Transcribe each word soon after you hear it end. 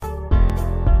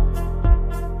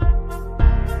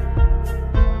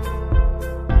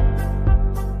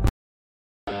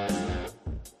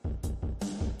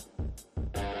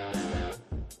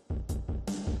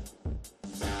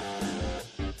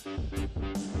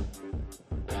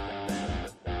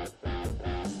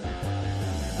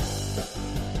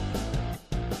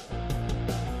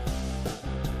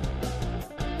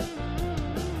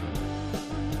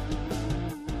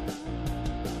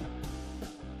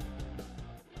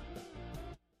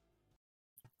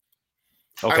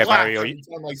Okay, Mario. I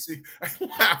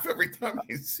laugh every time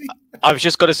I see. I was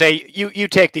just going to say, you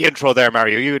take the intro there,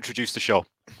 Mario. You introduce the show.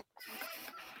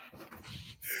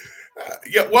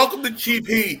 Yeah, welcome to Cheap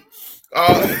Heat.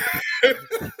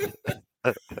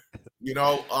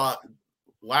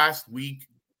 Last week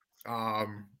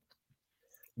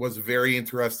was a very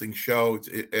interesting show.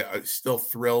 I'm still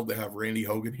thrilled to have Randy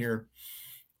Hogan here.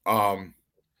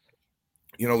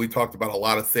 We talked about a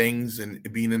lot of things and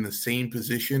being in the same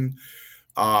position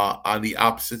on the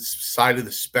opposite side of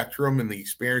the spectrum and the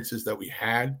experiences that we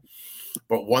had.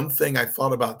 But one thing I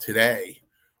thought about today,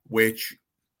 which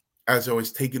as I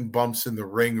was taking bumps in the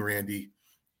ring, Randy,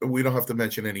 we don't have to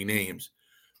mention any names.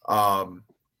 As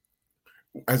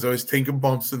I was taking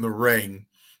bumps in the ring,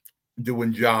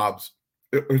 doing jobs,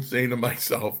 I was saying to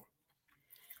myself,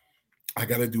 I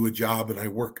got to do a job and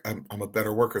I'm a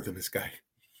better worker than this guy.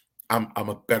 I'm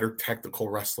a better technical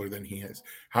wrestler than he is.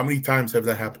 How many times has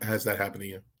that happened to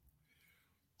you?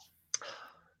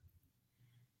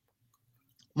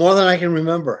 More than I can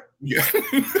remember. Yeah.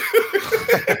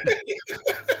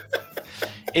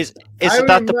 Is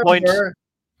that the point?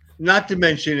 Not to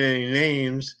mention any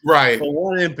names, right? But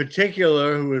one in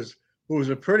particular who was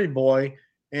a pretty boy,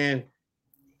 and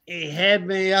he had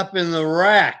me up in the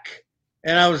rack,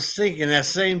 and I was thinking that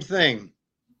same thing.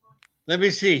 Let me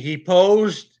see. He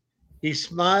posed. He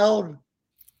smiled.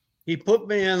 He put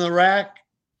me in the rack,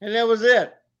 and that was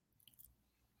it.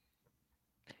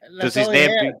 Does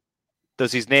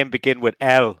his name begin with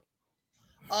L?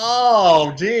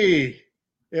 Oh, D.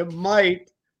 It might.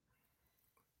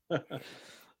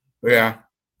 Yeah.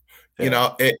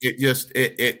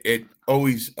 It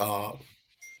always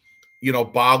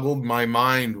boggled my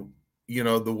mind,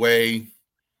 the way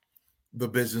the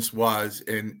business was,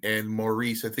 and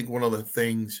Maurice, I think one of the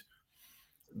things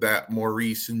that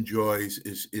Maurice enjoys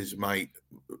is the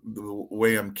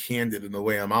way I'm candid and the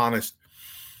way I'm honest.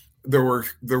 There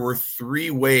were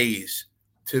three ways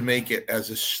to make it as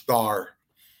a star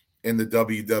in the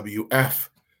WWF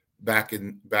back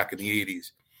in the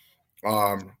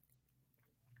 80s.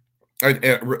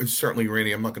 Certainly,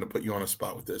 Randy, I'm not going to put you on a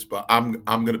spot with this, but I'm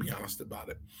going to be honest about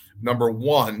it. Number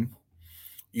one,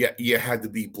 you had to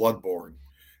be bloodborne,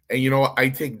 and I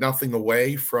take nothing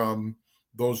away from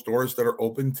those doors that are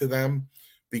open to them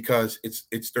because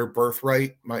it's their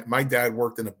birthright. My dad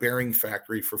worked in a bearing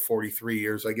factory for 43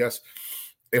 years. I guess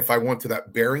if I went to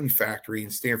that bearing factory in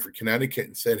Stamford, Connecticut,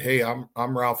 and said, "Hey, I'm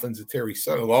Ralph Inzatari's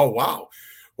son," oh wow,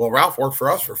 well Ralph worked for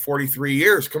us for 43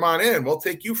 years. Come on in, we'll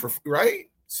take you for right.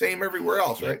 Same everywhere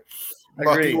else, right?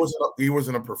 But he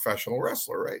wasn't a professional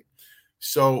wrestler, right?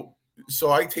 So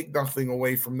I take nothing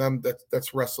away from them.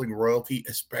 That's wrestling royalty,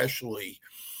 especially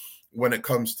when it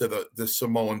comes to the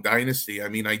Samoan dynasty. I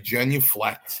mean, I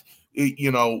genuflect,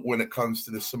 when it comes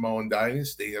to the Samoan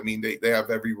dynasty. I mean, they have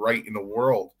every right in the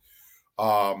world.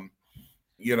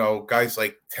 Guys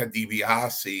like Ted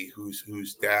DiBiase,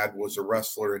 whose dad was a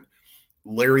wrestler, and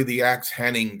Larry the Axe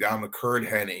Hennig down the Kurt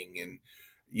Hennig, and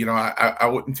I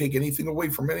wouldn't take anything away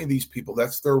from any of these people.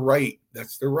 That's their right.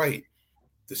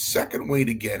 The second way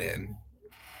to get in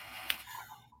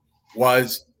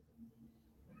was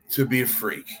to be a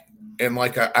freak. And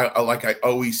like I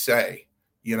always say,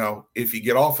 if you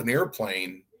get off an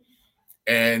airplane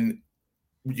and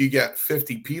you get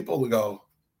 50 people to go,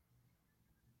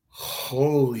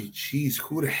 holy jeez,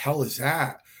 who the hell is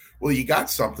that? Well, you got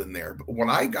something there. But when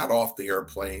I got off the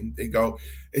airplane, they go,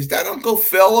 "Is that Uncle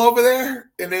Phil over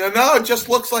there?" And they go, "No, it just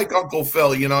looks like Uncle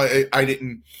Phil." I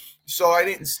didn't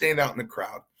stand out in the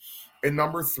crowd. And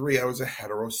number three, I was a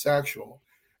heterosexual.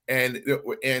 And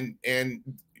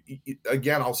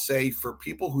again, I'll say for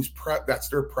people whose that's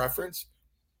their preference,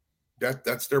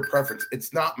 that's their preference.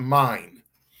 It's not mine.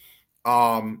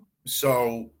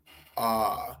 So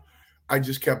I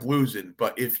just kept losing.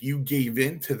 But if you gave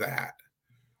in to that,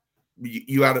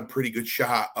 you had a pretty good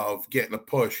shot of getting a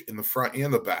push in the front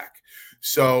and the back.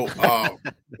 So,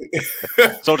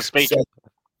 so to speak. So,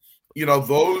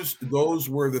 those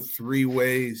were the three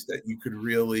ways that you could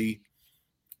really,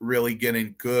 really get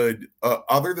in good.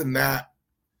 Other than that,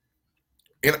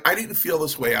 and I didn't feel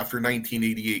this way after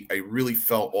 1988. I really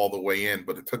felt all the way in,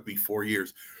 but it took me 4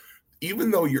 years.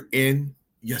 Even though you're in,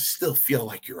 you still feel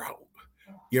like you're out.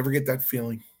 You ever get that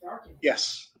feeling?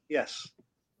 Yes.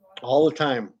 All the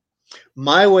time.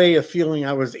 My way of feeling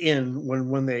I was in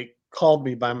when they called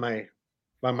me by my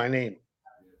name.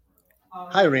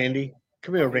 Hi, Randy.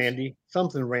 Come here, Randy.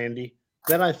 Something, Randy.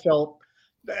 Then I felt,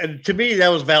 and to me, that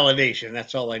was validation.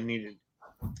 That's all I needed.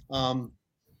 Um,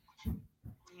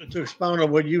 to expound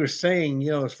on what you were saying,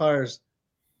 as far as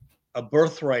a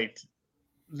birthright,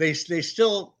 they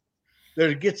still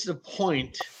there gets to the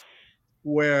point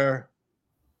where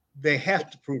they have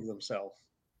to prove themselves.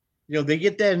 They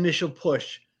get that initial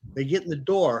push, they get in the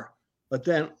door, but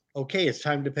then okay, it's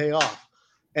time to pay off.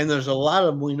 And there's a lot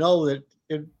of them we know that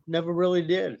it never really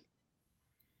did.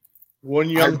 One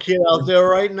young kid out there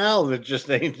right now that just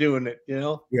ain't doing it, Yeah.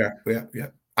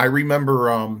 I remember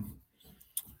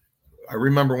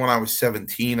when I was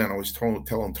 17 and I was telling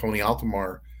Tony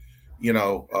Altomar,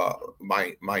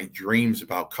 my dreams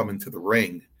about coming to the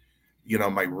ring,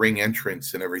 my ring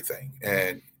entrance and everything.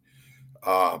 And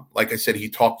like I said, he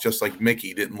talked just like Mickey.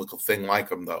 He didn't look a thing like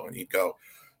him though. And he'd go,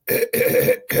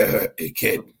 hey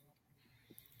kid,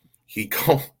 he'd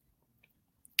go,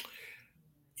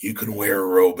 you can wear a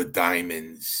robe of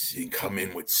diamonds and come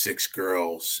in with 6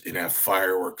 girls and have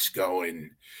fireworks going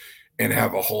and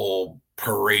have a whole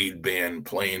parade band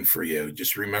playing for you.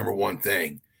 Just remember one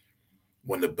thing.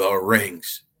 When the bell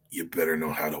rings, you better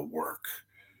know how to work.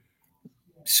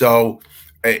 So,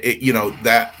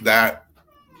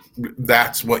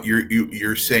 that's what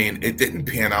you're saying. It didn't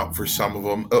pan out for some of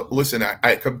them. Listen,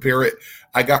 I compare it.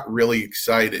 I got really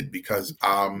excited because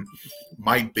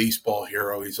my baseball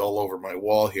hero, he's all over my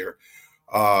wall here.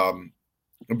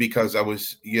 Because I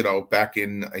was,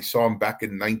 I saw him back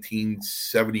in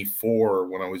 1974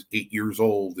 when I was 8 years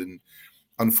old. And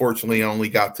unfortunately, he only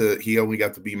got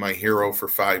to be my hero for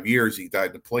 5 years. He died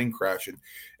in a plane crash.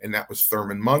 And that was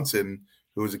Thurman Munson,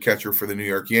 who was a catcher for the New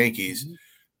York Yankees. Mm-hmm.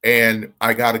 And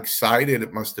I got excited.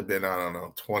 It must have been,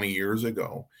 20 years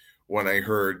ago when I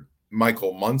heard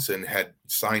Michael Munson had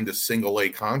signed a single-A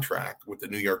contract with the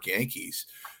New York Yankees,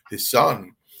 his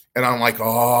son. And I'm like,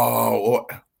 oh,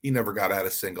 he never got out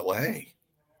of single-A.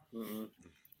 Mm-hmm.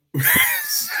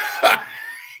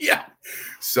 Yeah.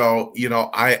 So,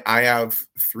 I have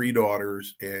 3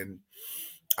 daughters, and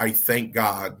I thank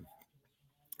God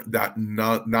that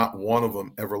not one of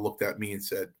them ever looked at me and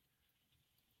said,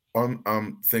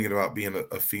 I'm thinking about being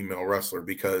a female wrestler,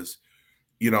 because,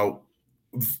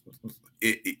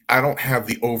 I don't have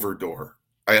the over door.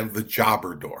 I have the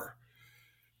jobber door.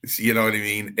 You know what I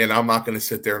mean? And I'm not going to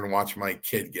sit there and watch my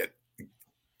kid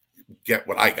get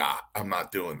what I got. I'm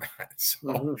not doing that.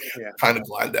 So kind of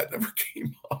glad that never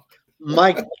came up.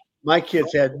 My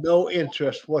kids had no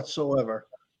interest whatsoever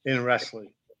in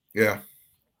wrestling. Yeah.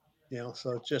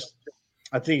 So it's just,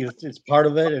 I think it's part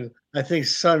of it. And I think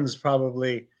sons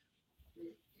probably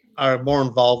are more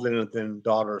involved in it than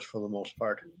daughters for the most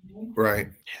part. Right.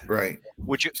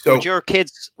 Would your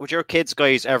kids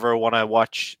guys ever want to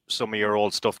watch some of your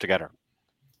old stuff together?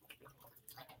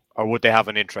 Or would they have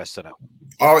an interest in it?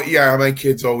 Oh yeah, my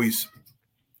kids always,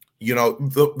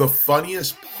 the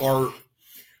funniest part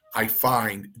I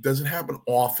find, it doesn't happen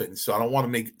often, so I don't want to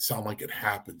make it sound like it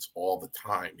happens all the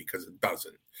time, because it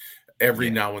doesn't. Every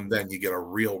now and then you get a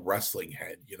real wrestling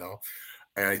head,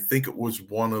 And I think it was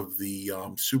one of the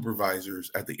supervisors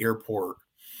at the airport.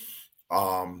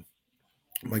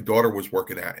 My daughter was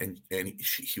working at, and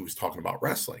he was talking about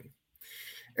wrestling,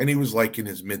 and he was like in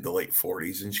his mid to late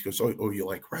 40s. And she goes, "Oh, you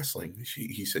like wrestling?"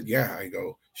 He said, "Yeah."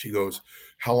 She goes,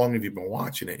 "How long have you been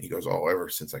watching it?" He goes, "Oh, ever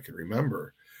since I can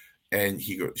remember." And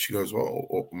she goes,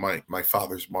 "Well, my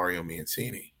father's Mario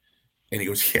Mancini," and he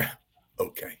goes, "Yeah,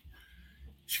 okay."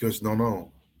 She goes,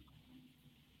 No.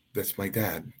 That's my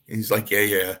dad. And he's like,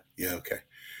 yeah, okay.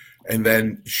 And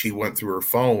then she went through her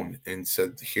phone and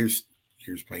said, here's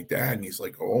my dad. And he's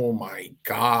like, oh my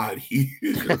God, he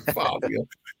is your father.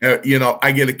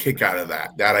 I get a kick out of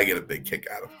that. I get a big kick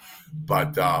out of.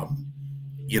 But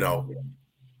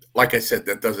like I said,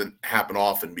 that doesn't happen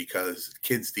often, because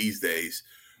kids these days,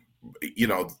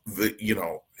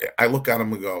 I look at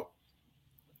them and go,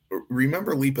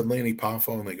 remember Leap and Lanny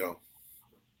Poffo? And they go,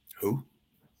 who?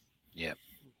 Yeah.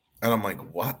 And I'm like,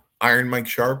 what? Iron Mike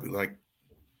Sharp? Like,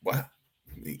 what?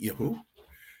 Who?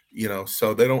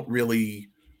 So they don't really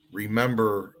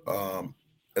remember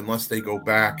unless they go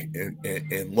back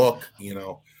and look,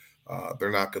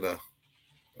 they're not going to.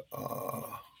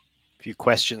 A few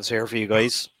questions here for you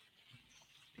guys.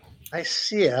 I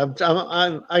see it.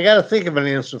 I got to think of an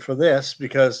answer for this,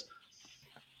 because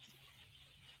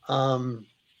I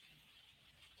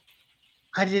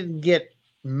didn't get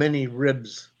many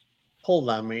ribs pulled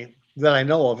on me that I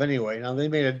know of anyway. Now, they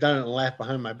may have done it and laughed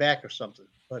behind my back or something,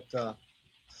 but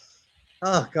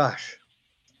oh gosh,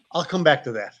 I'll come back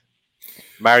to that.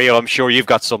 Mario, I'm sure you've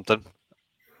got something.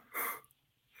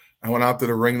 I went out to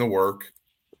the ring to work.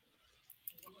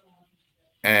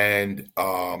 and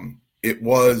it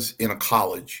was in a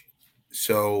college.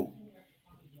 So,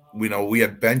 we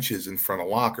had benches in front of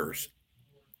lockers,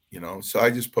 so I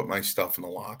just put my stuff in the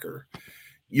locker.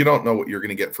 You don't know what you're going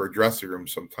to get for a dressing room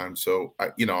sometimes. So,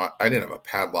 I didn't have a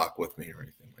padlock with me or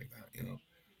anything like that,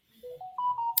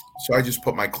 So I just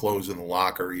put my clothes in the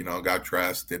locker, got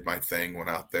dressed, did my thing, went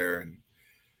out there, and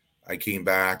I came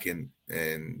back and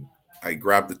I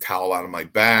grabbed the towel out of my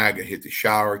bag. I hit the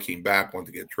shower, came back, went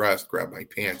to get dressed, grabbed my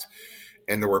pants,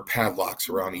 and there were padlocks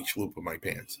around each loop of my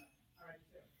pants.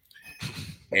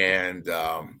 And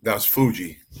that was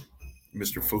Fuji,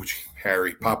 Mr. Fuji,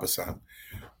 Harry Papasan,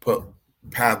 put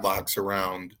padlocks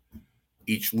around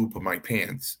each loop of my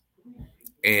pants.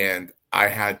 And I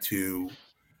had to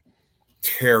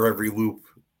tear every loop.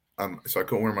 So I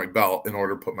couldn't wear my belt in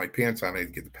order to put my pants on. I had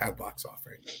to get the padlocks off,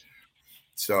 right?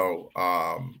 So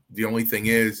the only thing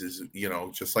is,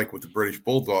 just like with the British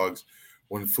Bulldogs,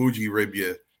 when Fuji ribbed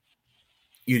you,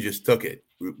 you just took it.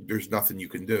 There's nothing you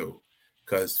can do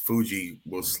because Fuji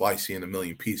will slice you in a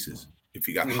million pieces. If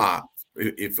you got hot,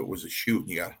 if it was a shoot and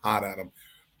you got hot at him,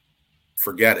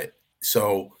 forget it.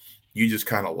 So you just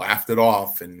kind of laughed it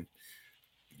off and,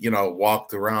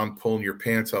 walked around pulling your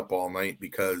pants up all night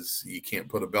because you can't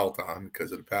put a belt on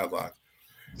because of the padlock.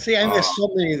 See, I miss so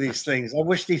many of these things. I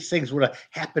wish these things would have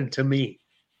happened to me.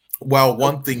 Well,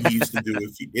 one thing he used to do,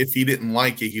 if he didn't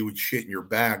like it, he would shit in your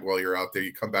bag while you're out there.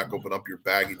 You come back, open up your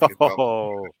bag, and you get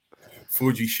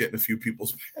Fuji shit in a few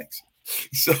people's bags.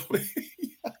 So,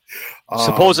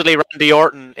 supposedly Randy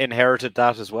Orton inherited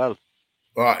that as well.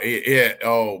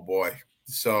 Oh boy.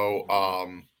 So,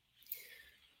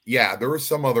 there were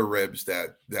some other ribs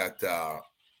that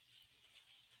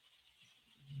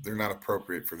they're not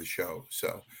appropriate for the show.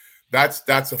 So that's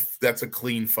a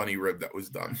clean, funny rib that was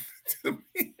done to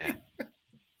me.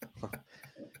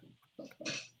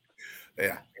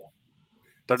 Yeah.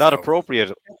 They're not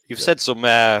appropriate. You've said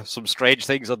some strange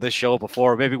things on this show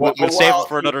before. Maybe we'll save it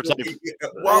for another time.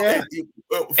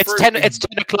 It's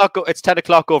 10 o'clock. It's 10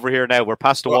 o'clock over here now. We're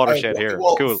past the watershed here.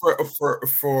 Cool.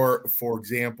 For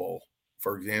example,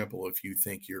 if you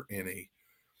think you're in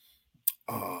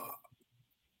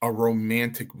a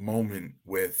romantic moment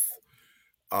with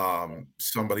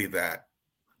somebody that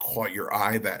caught your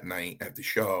eye that night at the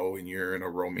show, and you're in a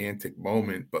romantic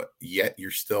moment, but yet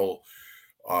you're still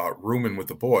rooming with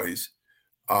the boys,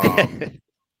 and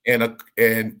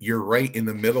you're right in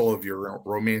the middle of your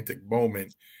romantic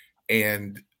moment,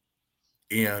 and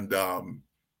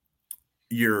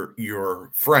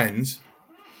your friends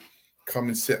come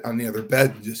and sit on the other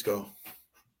bed and just go.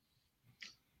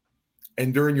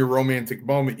 And during your romantic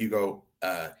moment, you go,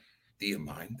 do you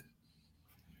mind?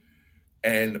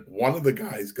 And one of the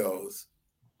guys goes,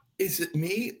 is it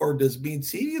me or does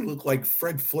Meansy look like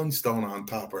Fred Flintstone on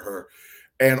top of her?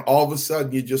 And all of a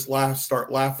sudden you just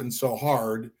start laughing so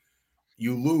hard,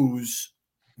 you lose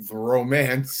the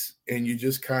romance and you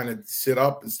just kind of sit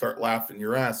up and start laughing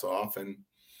your ass off. And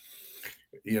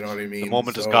you know what I mean? The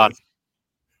moment is gone.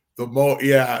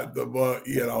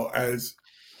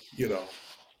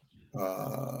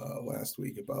 Last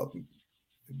week about the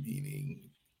meaning,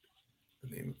 the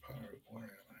name of power.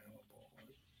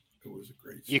 It was a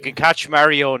great show. You can catch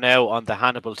Mario now on the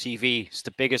Hannibal TV. It's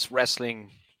the biggest wrestling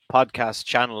podcast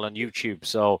channel on YouTube.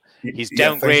 So he's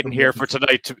downgrading here for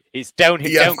tonight. He's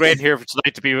downgrading here for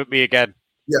tonight to be with me again.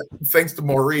 Yeah, thanks to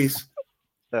Maurice.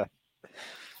 Yeah.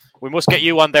 We must get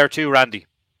you on there too, Randy.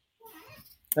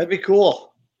 That'd be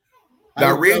cool.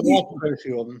 Now, Randy,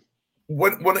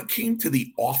 when it came to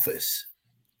The Office,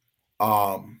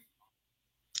 who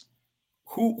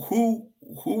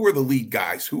were the lead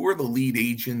guys? Who were the lead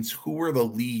agents? Who were the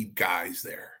lead guys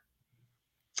there?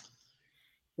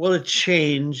 Well, it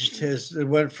changed as it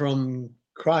went from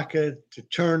Crockett to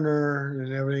Turner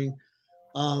and everything.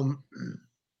 The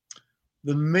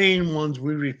main ones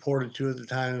we reported to at the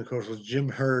time, of course, was Jim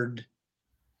Herd.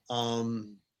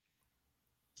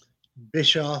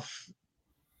 Bischoff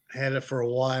had it for a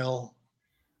while.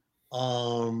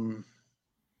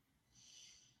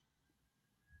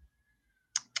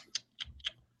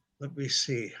 Let me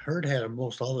see. Herd had it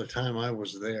most all the time I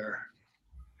was there.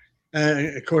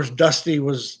 And of course, Dusty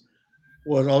was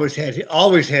always had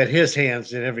his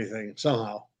hands in everything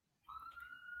somehow.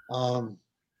 Of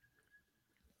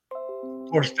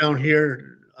course, down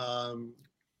here,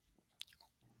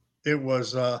 it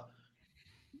was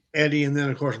Eddie, and then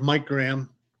of course Mike Graham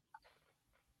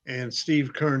and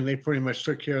Steve Kern. They pretty much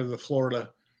took care of the Florida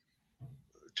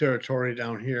territory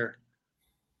down here.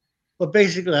 But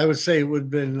basically, I would say it would have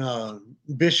been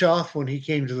Bischoff when he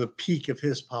came to the peak of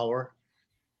his power,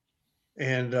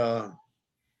 and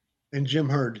Jim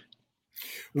Herd.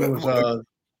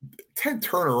 Ted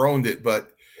Turner owned it,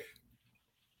 but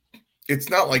it's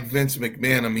not like Vince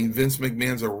McMahon. I mean, Vince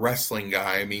McMahon's a wrestling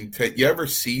guy. I mean, Ted, you ever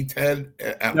see Ted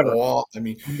at all? I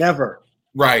mean, never.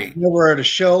 Right. Never at a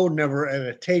show, never at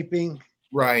a taping.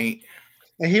 Right.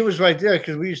 And he was right there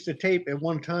because we used to tape at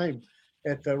one time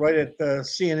right at the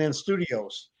CNN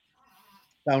studios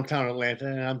downtown Atlanta.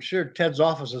 And I'm sure Ted's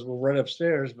offices were right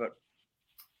upstairs, but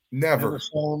never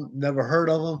saw him, never heard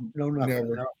of him. No, nothing.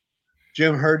 Never. No.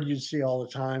 Jim Herd you'd see all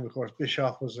the time. Of course,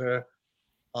 Bischoff was there,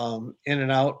 in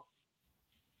and out.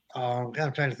 I'm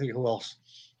trying to think of who else.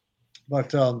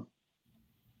 But those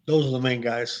are the main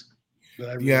guys that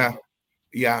I remember.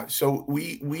 Yeah. So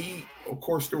we of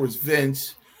course there was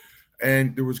Vince,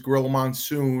 and there was Gorilla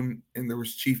Monsoon, and there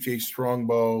was Chief Jay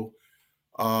Strongbow,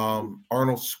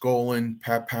 Arnold Skolin,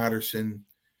 Pat Patterson,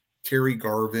 Terry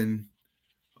Garvin,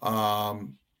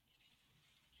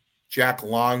 Jack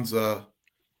Lanza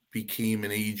became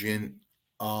an agent.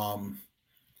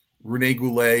 Rene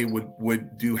Goulet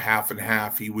would do half and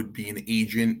half. He would be an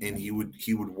agent and he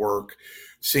would work.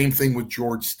 Same thing with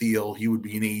George Steele. He would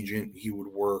be an agent. He would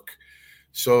work.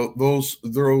 So those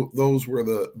were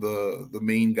the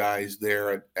main guys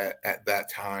there at that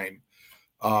time.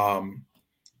 All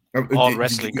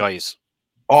wrestling guys.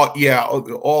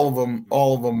 All of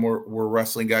them were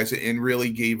wrestling guys and really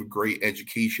gave a great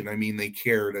education. I mean, they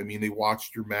cared. I mean, they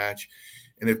watched your match.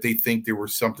 And if they think there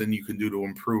was something you can do to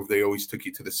improve, they always took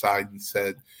you to the side and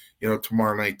said,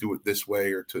 tomorrow night, do it this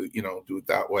way or do it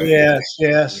that way.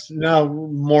 Yes. Now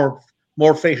more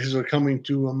faces are coming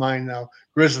to mind now.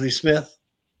 Grizzly Smith,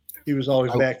 he was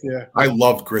always back there. I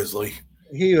loved Grizzly.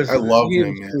 I loved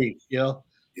him, man. Sweet, Yeah.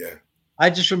 I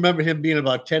just remember him being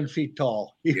about 10 feet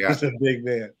tall. He was a big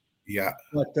man. Yeah.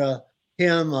 But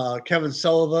him, Kevin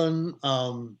Sullivan.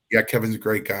 Kevin's a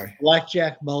great guy.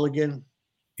 Blackjack Mulligan.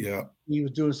 Yeah. He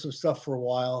was doing some stuff for a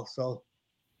while. So.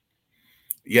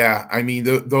 Yeah, I mean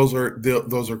those are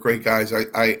great guys.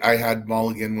 I had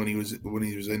Mulligan when he was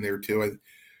in there too. I'm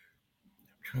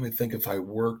trying to think if I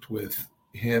worked with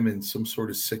him in some sort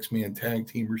of 6-man tag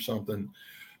team or something.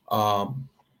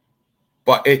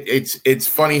 But it's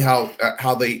funny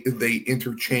how they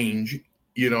interchange.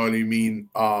 You know what I mean?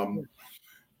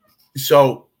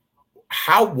 So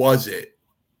how was it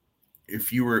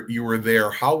if you were there?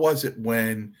 How was it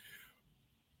when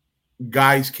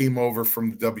guys came over from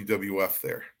the WWF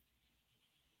there?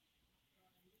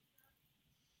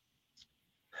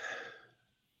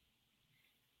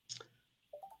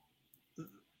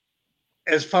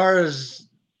 As far as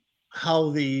how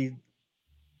the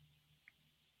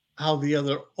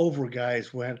other over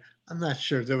guys went, I'm not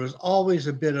sure. There was always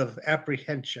a bit of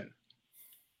apprehension.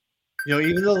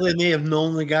 Even though they may have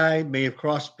known the guy, may have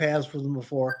crossed paths with him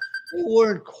before, they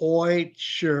weren't quite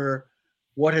sure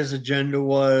what his agenda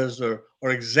was or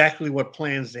exactly what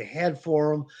plans they had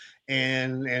for him.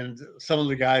 And some of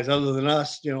the guys other than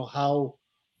us, how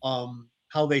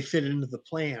they fit into the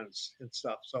plans and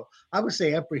stuff. So I would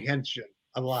say apprehension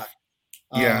a lot.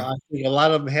 Yeah. I think a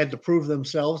lot of them had to prove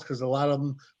themselves because a lot of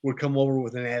them would come over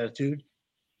with an attitude.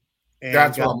 And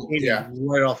that's right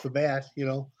off the bat,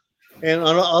 And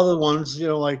on other ones,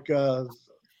 like Ivan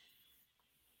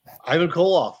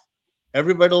Koloff.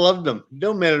 Everybody loved him. It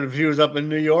don't matter if he was up in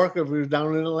New York or if he was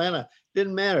down in Atlanta.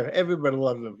 Didn't matter. Everybody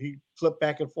loved him. He flipped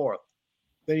back and forth.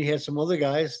 Then he had some other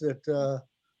guys that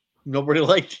nobody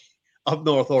liked up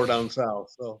north or down south.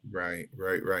 So right.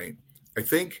 I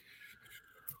think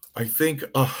I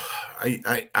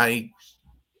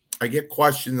get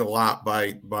questioned a lot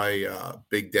by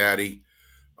Big Daddy.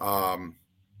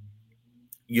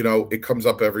 It comes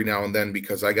up every now and then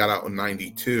because I got out in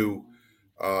 92.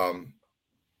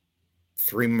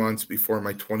 3 months before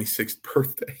my 26th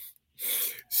birthday.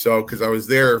 So, because I was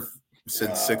there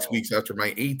since 6 weeks after my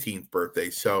 18th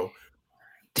birthday. So,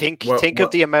 think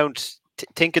of the amount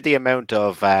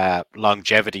of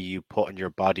longevity you put in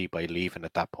your body by leaving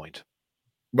at that point.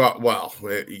 Well,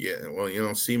 you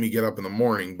don't see me get up in the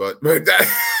morning, but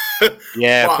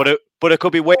yeah, but it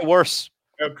could be way worse.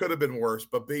 It could have been worse.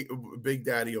 But Big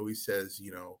Daddy always says,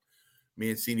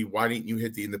 Mancini, why didn't you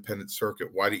hit the independent circuit?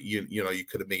 Why didn't you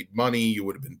could have made money. You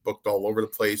would have been booked all over the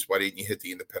place. Why didn't you hit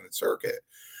the independent circuit?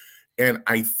 And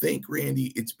I think,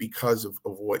 Randy, it's because of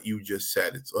what you just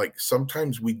said. It's like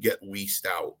sometimes we get leased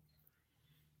out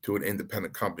to an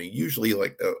independent company, usually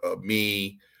like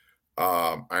me,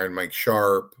 Iron Mike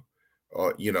Sharp,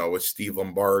 with Steve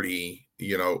Lombardi,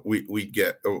 we'd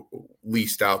get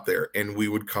leased out there and we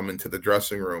would come into the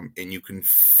dressing room and you can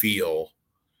feel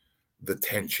the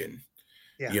tension.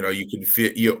 Yeah. You can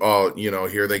feel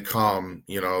here they come,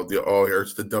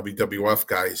 here's the WWF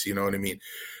guys, you know what I mean?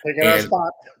 Taking our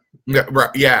spot. Yeah, right.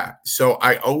 Yeah. So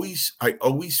I always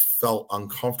felt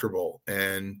uncomfortable,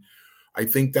 and I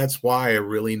think that's why I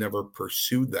really never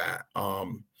pursued that.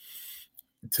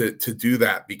 To do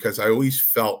that, because I always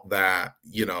felt that,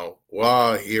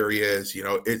 well, here he is.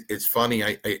 It's funny.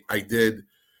 I did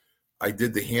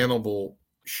the Hannibal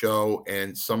show,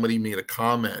 and somebody made a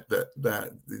comment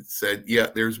that said, "Yeah,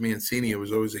 there's Mancini. It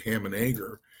was always a ham and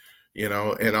egger," and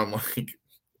I'm like,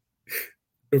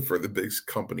 for the biggest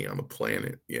company on the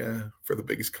planet. Yeah, for the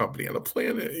biggest company on the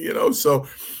planet, So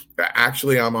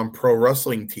actually, I'm on Pro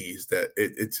Wrestling Tees that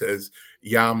it says,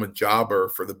 "Yeah, I'm a jobber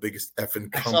for the biggest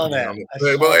effing company on the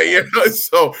planet."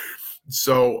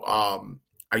 So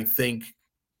I think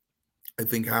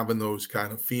having those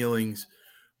kind of feelings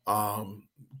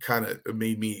kind of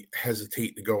made me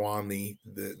hesitate to go on the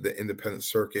independent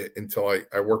circuit until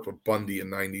I worked with Bundy in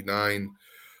 '99.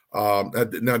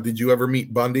 Now, did you ever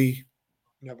meet Bundy?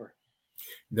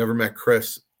 Never met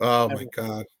Chris. Oh, never. My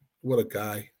God, what a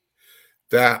guy!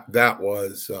 That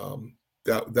was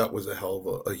that was a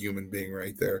hell of a human being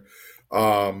right there.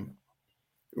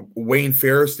 Wayne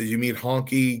Ferris, did you meet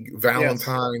Honky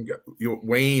Valentine? Yes.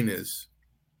 Wayne is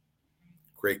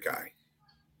a great guy.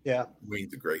 Yeah,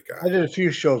 Wayne's a great guy. I did a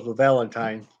few shows with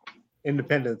Valentine,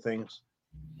 independent things.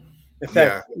 In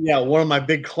fact, one of my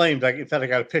big claims, I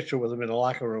got a picture with him in the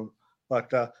locker room,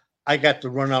 but I got to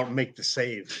run out and make the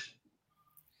save.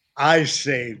 I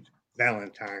saved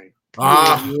Valentine.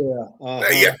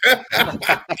 Yeah.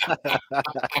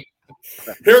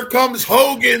 Here comes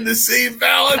Hogan to save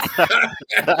Valentine.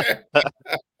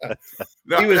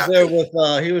 He was there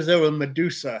with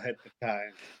Medusa at the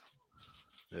time.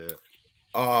 Yeah.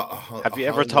 Have you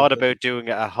ever thought about doing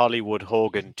a Hollywood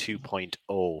Hogan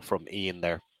 2.0 from Ian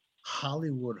there?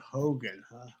 Hollywood Hogan,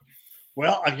 huh?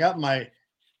 Well, I got my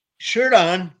shirt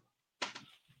on,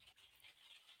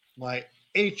 my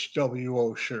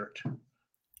HWO shirt,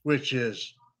 which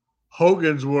is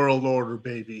Hogan's World Order,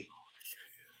 baby.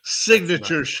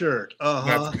 Signature shirt.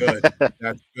 That's good.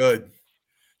 That's good.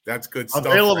 That's good stuff.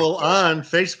 Available on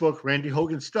Facebook, Randy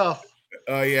Hogan Stuff.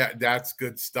 Oh yeah, that's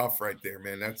good stuff right there,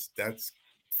 man. That's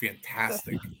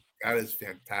fantastic. That is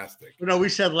fantastic. We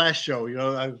said last show,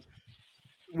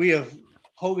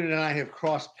 Hogan and I have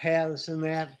crossed paths in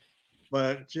that,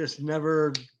 but just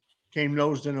never came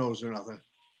nose to nose or nothing.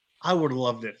 I would have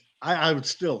loved it. I'd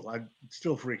still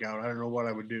freak out. I don't know what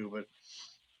I would do, but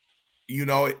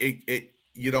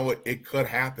it could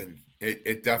happen.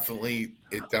 It definitely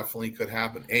could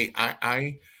happen. Hey,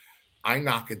 I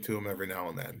knock into him every now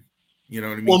and then. You know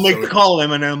what I mean? We'll make the call,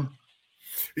 Eminem.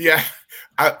 Yeah,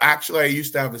 I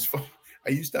used to have his phone. I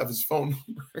used to have his phone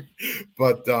number,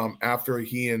 but after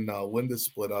he and Linda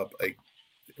split up, it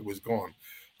was gone.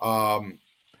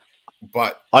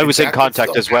 But I was in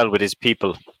contact as well with his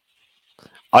people.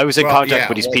 I was in contact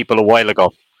with his people a while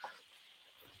ago.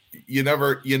 You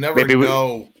never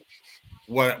know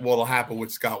what will happen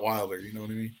with Scott Wilder. You know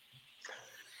what I mean?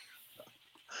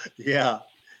 Yeah.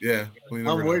 Yeah.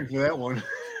 I'm waiting for that one.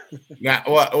 Now,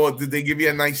 well, did they give you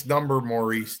a nice number,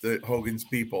 Maurice, the Hogan's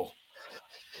people?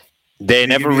 They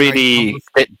never really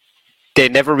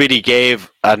gave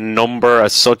a number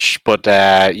as such,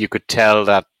 but you could tell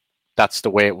that that's the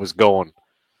way it was going.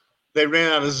 They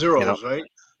ran out of zeros, right?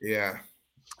 Yeah.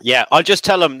 Yeah, I'll just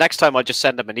tell him next time. I'll just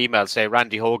send him an email, say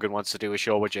Randy Hogan wants to do a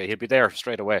show with you. He'll be there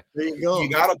straight away. There you go. You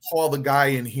got to call the guy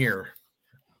in here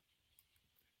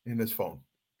in his phone.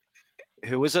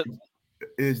 Who is it?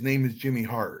 His name is Jimmy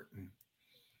Hart.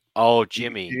 Oh,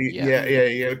 Jimmy.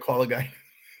 Yeah. Call the guy.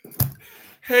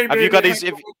 Hey, have you got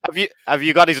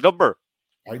his number?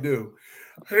 I do.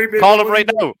 Hey, baby, call him right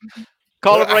now.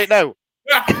 Call him right now.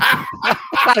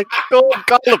 Go on,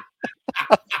 call him.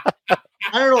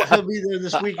 I don't know if he'll be there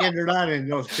this weekend or not in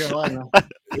North Carolina.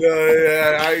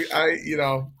 Yeah,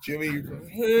 Jimmy.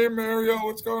 Hey, Mario,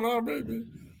 what's going on, baby?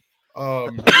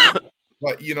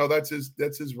 But that's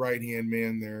his right hand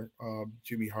man there,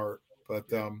 Jimmy Hart.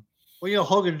 But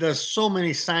Hogan does so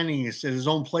many signings at his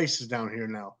own places down here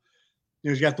now.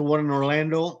 He's got the one in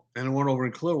Orlando and the one over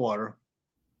in Clearwater,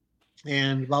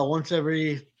 and about once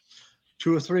every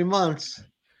 2 or 3 months,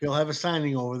 he'll have a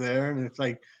signing over there, and it's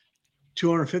like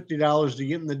 $250 to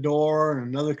get in the door and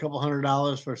another couple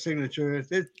 $100 for a signature.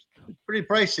 It's pretty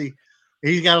pricey.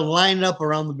 He's got them lined up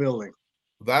around the building.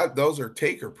 Those are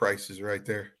taker prices right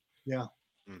there. Yeah.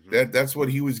 Mm-hmm. That's what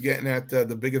he was getting at the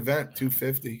big event,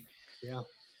 $250. Yeah.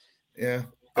 Yeah.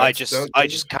 I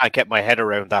just can't get my head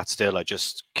around that still. I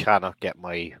just cannot get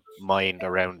my mind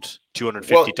around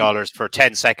 $250 for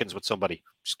 10 seconds with somebody.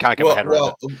 Just can't get my head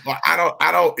around it. I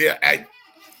don't. Yeah,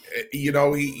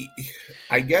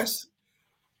 I guess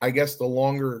I guess the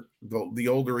longer, the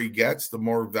older he gets, the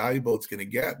more valuable it's going to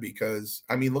get. Because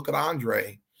I mean, look at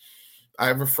Andre. I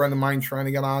have a friend of mine trying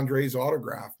to get Andre's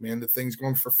autograph. Man, the thing's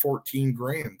going for 14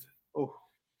 grand. Oh.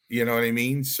 You know what I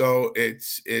mean? So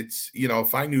it's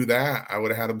if I knew that, I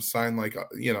would have had him sign like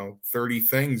 30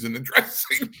 things in the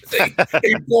dressing thing.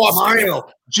 Hey, boss, Mario,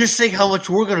 just think how much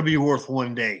we're going to be worth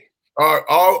one day.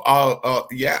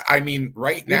 Yeah. I mean,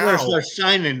 right We're now, going to start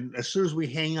signing as soon as we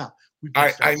hang up.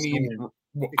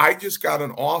 I just got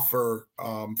an offer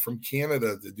from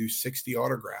Canada to do 60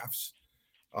 autographs.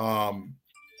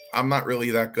 I'm not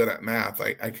really that good at math.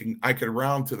 I could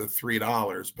round to the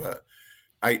 $3, but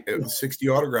 60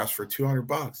 autographs for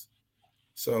 $200.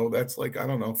 So that's like, I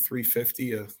don't know,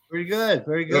 $350. Very good.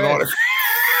 Very good.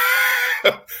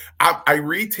 I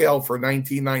retail for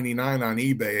 $19.99 on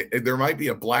eBay. There might be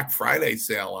a Black Friday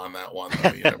sale on that one.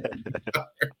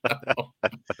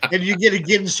 And you get a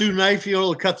Ginsu knife,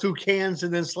 to cut through cans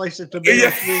and then slice it to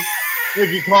big.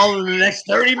 If you call in the next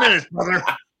 30 minutes, brother.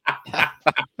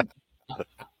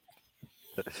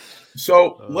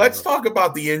 So let's talk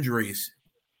about the injuries.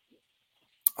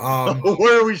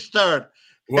 Where do we start?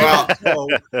 Well,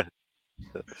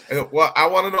 I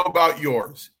want to know about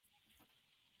yours.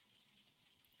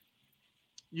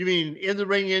 You mean in the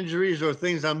ring injuries or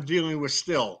things I'm dealing with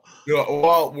still?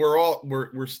 Well,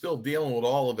 we're still dealing with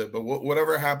all of it, but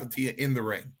whatever happened to you in the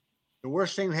ring? The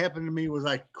worst thing that happened to me was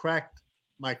I cracked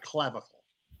my clavicle.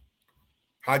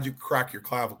 How'd you crack your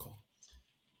clavicle?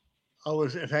 I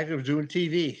was doing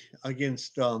TV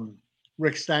against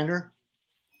Rick Steiner,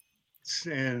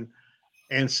 and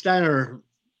Steiner,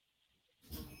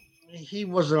 he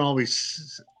wasn't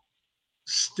always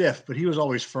stiff, but he was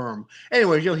always firm.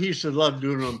 Anyway, he used to love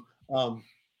doing them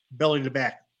belly to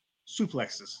back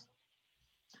suplexes,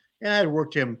 and I had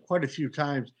worked him quite a few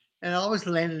times, and I always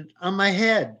landed on my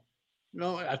head.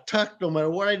 I tucked, no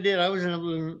matter what I did, I was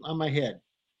on my head.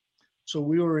 So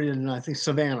we were in, I think,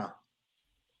 Savannah,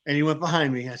 and he went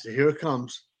behind me. I said, "Here it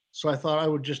comes." So I thought I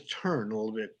would just turn a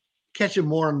little bit, catch it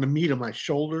more on the meat of my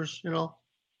shoulders,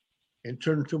 and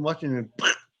turn too much, and then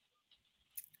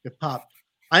it popped.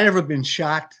 I never been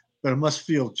shocked, but it must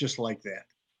feel just like that.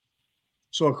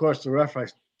 So, of course, the ref, I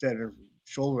said,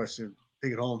 shoulder, I said,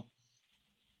 "Take it home."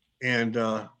 And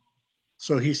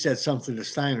so he said something to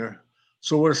Steiner.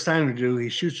 So what does Steiner do? He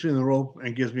shoots me in the rope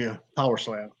and gives me a power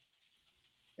slam.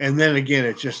 And then again,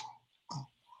 it just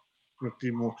ripped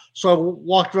even more. So I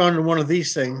walked around in one of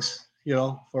these things,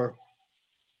 for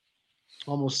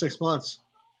almost 6 months.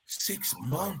 6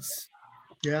 months?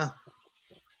 Yeah.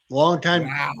 Long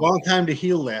time to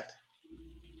heal that.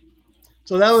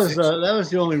 So that was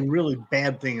the only really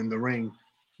bad thing in the ring.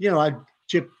 I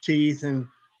chipped teeth and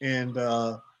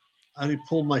I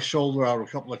pulled my shoulder out a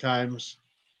couple of times.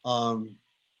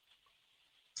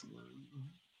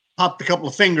 Popped a couple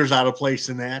of fingers out of place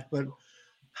in that, but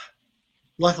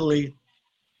luckily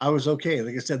I was okay.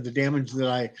 Like I said, the damage that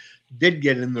I did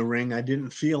get in the ring, I didn't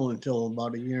feel until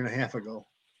about 1.5 years ago.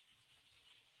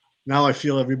 Now I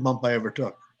feel every bump I ever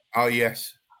took. Oh,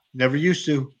 yes. Never used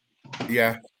to.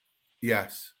 Yeah.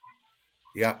 Yes.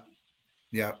 Yeah.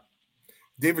 Yeah.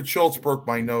 David Schultz broke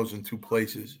my nose in 2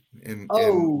 places in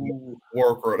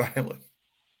Warwick, Rhode Island.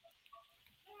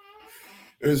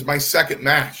 It was my second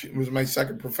match. It was my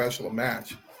second professional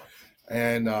match.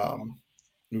 And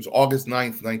it was August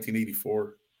 9th,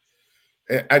 1984.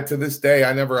 And to this day,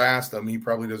 I never asked him. He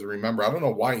probably doesn't remember. I don't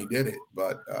know why he did it,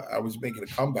 but I was making a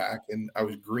comeback, and I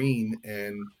was green,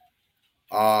 and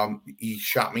he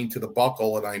shot me to the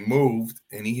buckle, and I moved,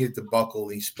 and he hit the buckle,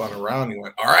 and he spun around. And he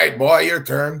went, "All right, boy, your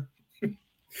turn."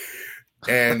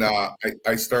 And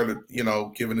I started,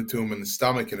 giving it to him in the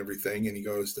stomach and everything. And he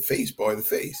goes, "The face, boy, the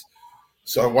face."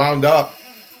 So I wound up,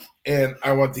 and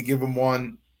I went to give him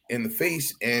one in the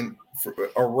face and for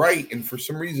a right. And for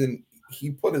some reason,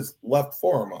 he put his left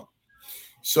forearm up.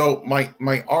 So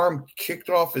my arm kicked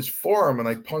off his forearm, and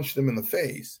I punched him in the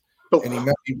face. And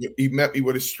he met me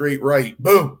with a straight right.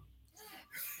 Boom.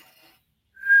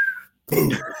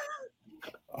 Boom.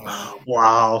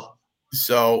 Wow.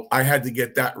 So I had to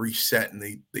get that reset, and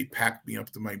they packed me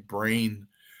up to my brain.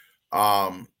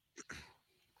 Do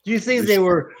you think they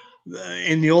were,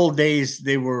 in the old days,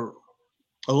 they were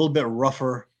a little bit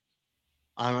rougher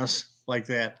on us like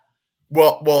that?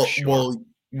 Well,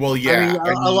 yeah. I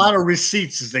mean, a lot of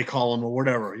receipts, as they call them, or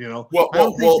whatever, Well, I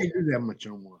don't think they do that much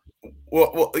anymore.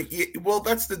 Well,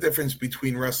 that's the difference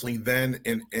between wrestling then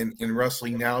and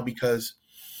wrestling now, because,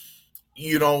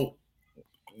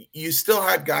 you still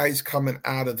had guys coming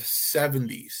out of the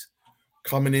 70s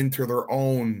coming into their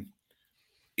own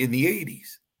in the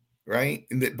 80s, right?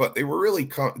 But they were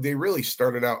they really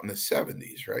started out in the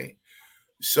 70s, right?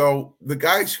 So the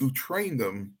guys who trained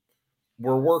them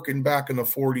were working back in the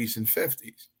 40s and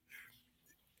 50s.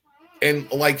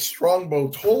 And like Strongbow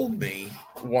told me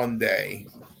one day,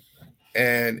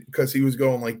 and because he was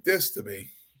going like this to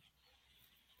me,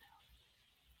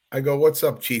 I go, "What's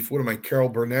up, Chief? What am I, Carol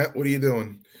Burnett? What are you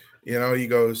doing?" You know, he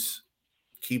goes,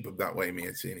 "Keep him that way,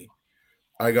 Mancini."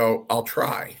 I go, "I'll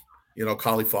try." You know,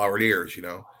 cauliflowered ears, you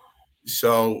know.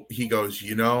 So he goes,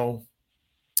 "You know,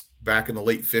 back in the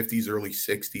late 50s, early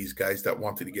 60s, guys that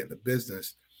wanted to get into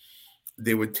business,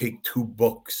 they would take 2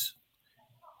 books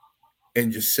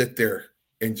and just sit there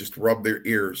and just rub their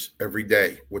ears every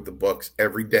day with the books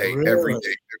every day, Really? every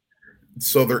day.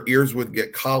 So their ears would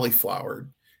get cauliflowered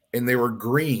and they were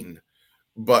green.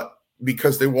 But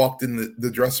because they walked in the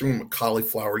dressing room with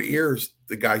cauliflowered ears,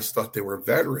 the guys thought they were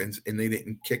veterans and they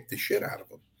didn't kick the shit out of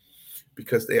them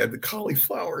because they had the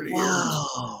cauliflowered ears."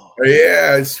 Wow.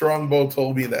 Yeah, Strongbow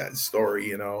told me that story,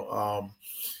 you know.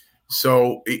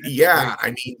 So yeah,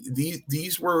 I mean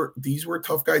these were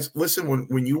tough guys. Listen,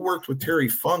 when you worked with Terry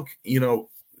Funk, you know,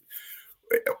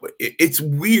 it's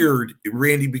weird,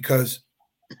 Randy, because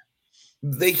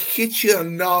they hit you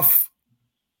enough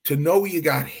to know you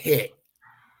got hit,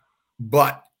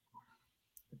 but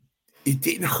it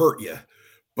didn't hurt you.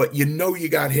 But you know you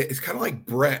got hit. It's kind of like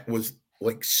Brett was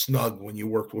like snug when you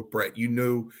worked with Brett. You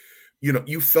knew, you know,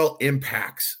 you felt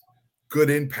impacts, good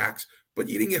impacts, but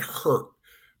you didn't get hurt.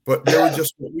 But they were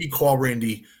just what we call,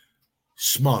 Randy,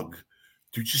 smug.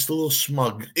 They're just a little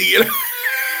smug. You know,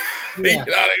 Yeah. You know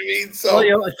what I mean? So Well,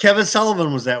 you know, Kevin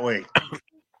Sullivan was that way.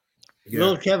 yeah.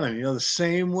 Little Kevin, you know, the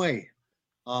same way.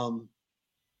 And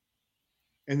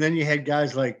then you had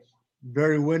guys like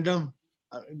Barry Windham.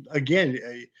 Again,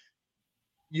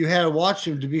 you had to watch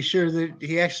him to be sure that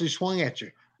he actually swung at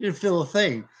you. You didn't feel a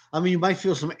thing. I mean, you might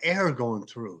feel some air going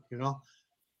through, you know.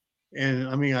 And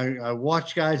I mean, I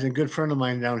watch guys, and a good friend of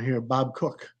mine down here, Bob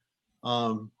Cook,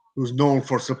 who's known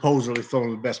for supposedly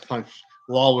throwing the best punch.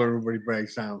 Lawler, everybody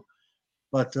brags down.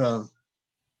 But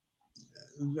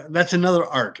that's another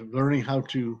art, learning how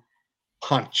to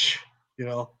punch, you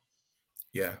know.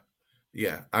 Yeah.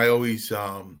 Yeah. I always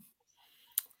tell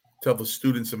the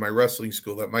students in my wrestling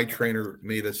school that my trainer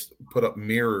made us put up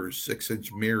mirrors,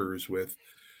 6-inch mirrors with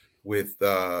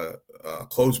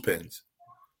clothespins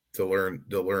to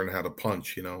learn how to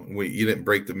punch. You know, you didn't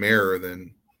break the mirror,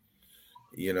 then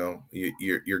you know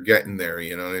you're getting there.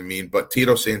 You know what I mean? But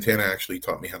Tito Santana actually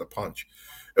taught me how to punch.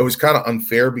 It was kind of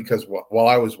unfair because while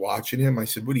I was watching him, I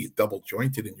said, "What are you, double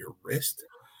jointed in your wrist?"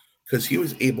 Because he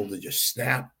was able to just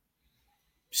snap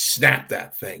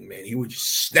that thing, man. He would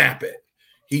just snap it.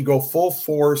 He'd go full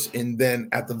force, and then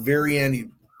at the very end,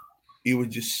 he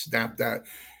would just snap that.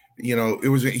 You know,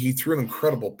 he threw an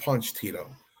incredible punch,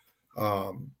 Tito.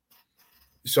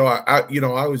 So I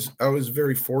was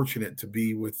very fortunate to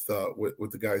be with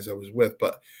the guys I was with,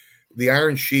 but the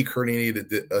Iron Sheik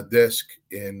herniated a disc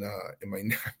in my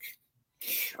neck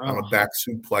on a back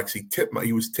suplex.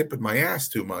 He was tipping my ass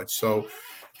too much, so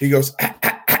he goes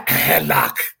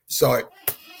headlock. So I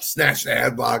snatched the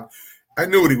headlock. I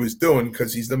knew what he was doing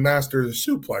because he's the master of the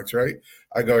suplex, right?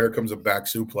 I go, here comes a back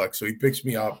suplex. So he picks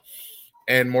me up,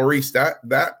 and Maurice,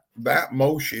 that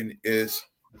motion is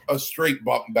a straight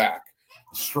bump back.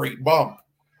 Straight bump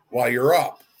while you're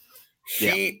up.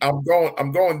 I'm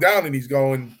going down, and he's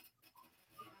going.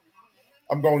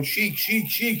 I'm going Sheik.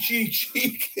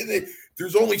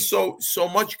 There's only so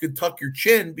much you could tuck your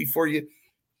chin before you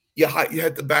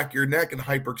hit the back of your neck and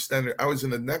hyperextend it. I was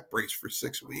in a neck brace for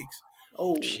 6 weeks.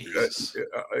 Oh,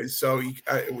 so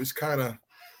it was kind of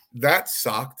that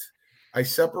sucked. I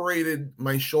separated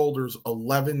my shoulders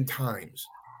 11 times.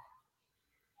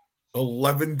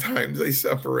 11 times I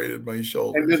separated my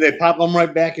shoulders. And did they pop them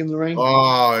right back in the ring?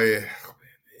 Oh, yeah. It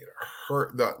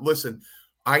hurt. Listen,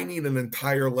 I need an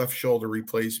entire left shoulder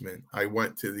replacement. I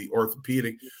went to the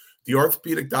orthopedic. The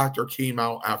orthopedic doctor came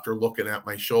out after looking at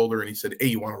my shoulder, and he said, "Hey,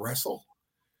 you want to wrestle?"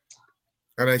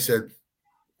 And I said,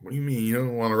 "What do you mean you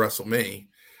don't want to wrestle me?"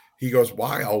 He goes,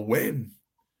 "Why? I'll win."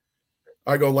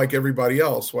 I go, "Like everybody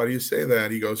else." "Why do you say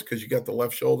that?" He goes, "Because you got the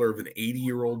left shoulder of an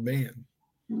 80-year-old man."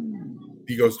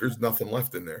 He goes, "There's nothing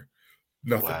left in there.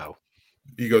 Nothing." Wow.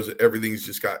 He goes, "Everything's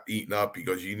just got eaten up." He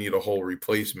goes, "You need a whole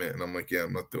replacement." And I'm like, "Yeah,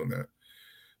 I'm not doing that."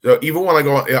 So even when I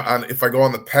go on, if I go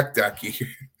on the pec deck,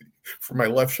 for my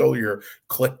left shoulder, you're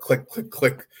click, click, click,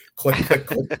 click, click, click,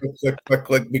 click, click, click, click,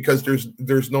 click, because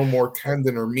there's no more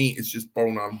tendon or meat. It's just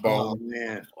bone on bone. Oh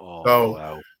man. Oh,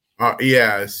 So wow.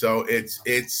 yeah, so it's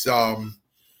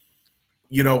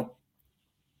you know,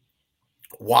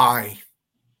 why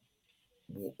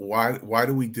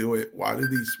do we do it? Why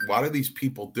do these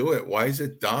people do it? Why is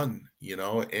it done? You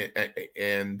know,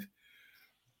 and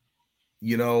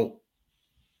you know,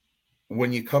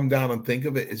 when you come down and think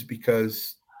of it, is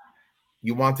because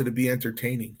you wanted to be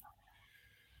entertaining.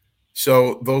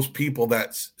 So those people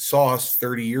that saw us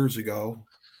 30 years ago,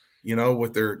 you know,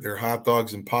 with their hot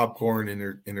dogs and popcorn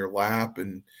in their lap,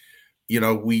 and you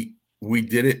know, we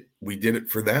did it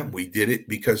for them. We did it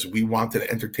because we wanted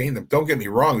to entertain them. Don't get me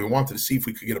wrong, we wanted to see if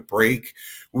we could get a break.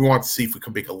 We wanted to see if we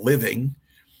could make a living.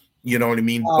 You know what I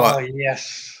mean? Oh,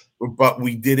 yes. But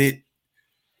we did it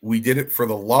for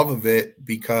the love of it,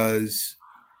 because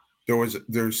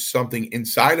there's something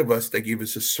inside of us that gave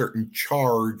us a certain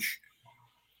charge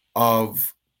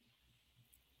of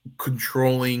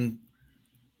controlling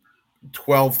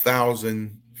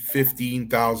 12,000,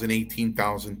 15,000,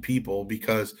 18,000 people,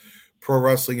 because pro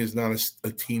wrestling is not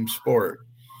a team sport.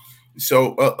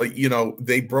 So, you know,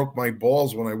 they broke my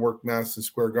balls when I worked Madison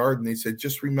Square Garden. They said,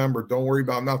 just remember, don't worry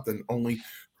about nothing. Only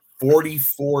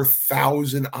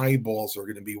 44,000 eyeballs are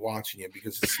going to be watching it,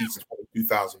 because it seats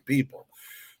 22,000 people.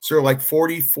 So like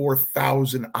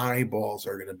 44,000 eyeballs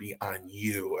are going to be on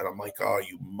you. And I'm like, oh,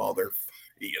 you mother,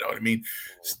 you know what I mean?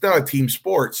 It's not a team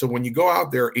sport. So when you go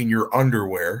out there in your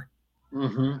underwear,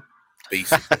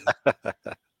 basically,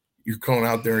 you're going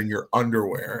out there in your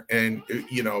underwear, and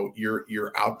you know,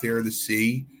 you're out there to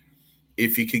see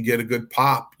if you can get a good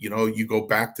pop. You know, you go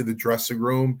back to the dressing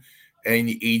room and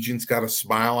the agent's got a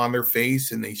smile on their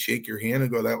face and they shake your hand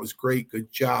and go, that was great,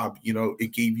 good job. You know,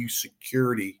 it gave you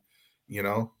security, you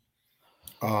know.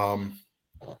 When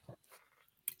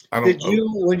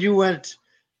you went,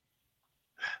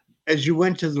 as you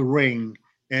went to the ring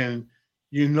and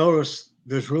you noticed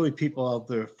there's really people out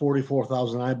there,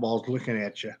 44,000 eyeballs looking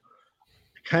at you,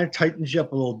 it kind of tightens you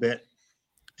up a little bit.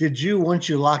 Did you, once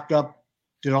you locked up,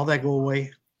 did all that go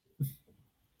away?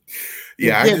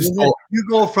 Yeah, you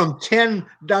go from 10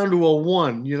 down to a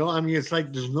 1. You know, I mean, it's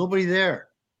like there's nobody there.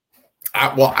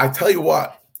 Well, I tell you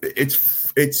what,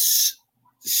 it's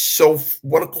so,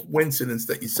 what a coincidence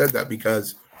that you said that,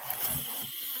 because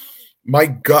my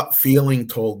gut feeling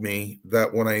told me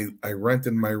that when I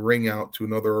rented my ring out to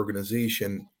another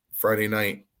organization Friday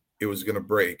night, it was going to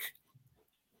break.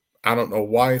 I don't know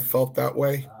why I felt that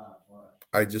way.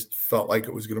 I just felt like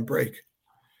it was going to break.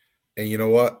 And you know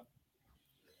what?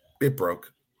 It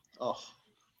broke. Oh,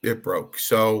 it broke.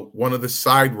 So one of the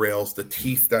side rails, the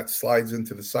teeth that slides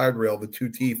into the side rail, the two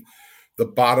teeth, the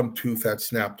bottom tooth had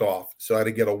snapped off. So I had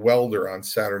to get a welder on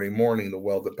Saturday morning to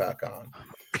weld it back on.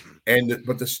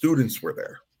 But the students were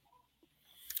there.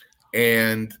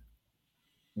 And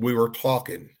we were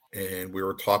talking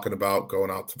about going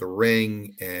out to the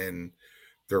ring and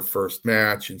their first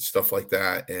match and stuff like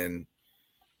that. And,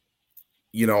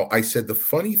 you know, I said, the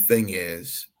funny thing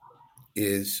is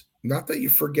not that you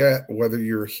forget whether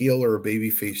you're a heel or a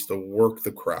babyface to work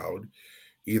the crowd,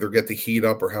 either get the heat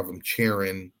up or have them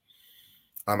cheering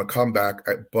on a comeback.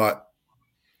 But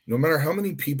no matter how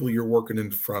many people you're working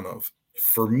in front of,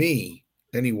 for me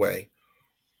anyway,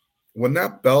 when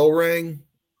that bell rang,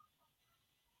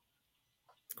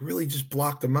 it really just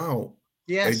blocked them out.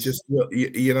 Yes. It just,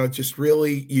 you know, just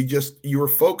really, you were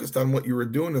focused on what you were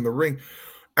doing in the ring.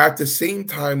 At the same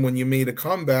time, when you made a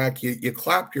comeback, you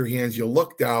clapped your hands, you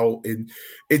looked out, and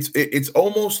it's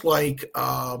almost like,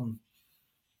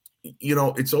 you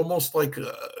know, it's almost like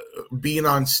being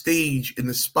on stage and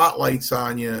the spotlight's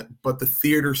on you, but the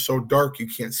theater's so dark you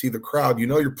can't see the crowd. You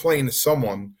know, you're playing to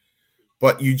someone,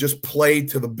 but you just played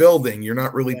to the building. You're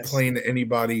not really playing to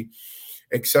anybody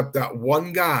except that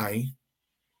one guy.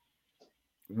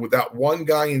 With that one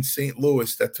guy in St.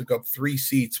 Louis that took up 3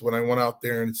 seats when I went out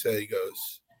there and said, he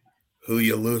goes, "Who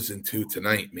you losing to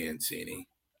tonight, Mancini?"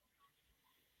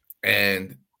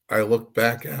 And I looked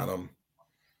back at him,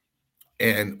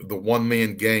 and the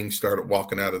one-man gang started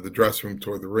walking out of the dressing room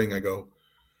toward the ring. I go,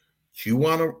 you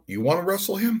want to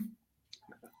wrestle him?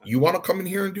 You want to come in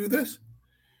here and do this?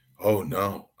 Oh,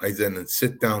 no. I then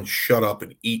sit down, shut up,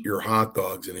 and eat your hot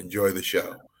dogs and enjoy the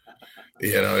show.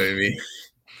 You know what I mean?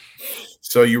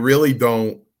 So you really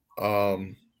don't,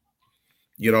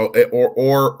 you know,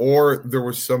 or there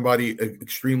was somebody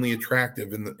extremely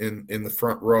attractive in the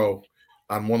front row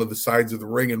on one of the sides of the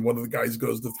ring, and one of the guys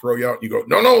goes to throw you out, and you go,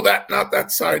 no, not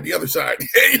that side, the other side.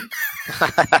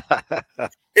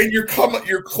 And you're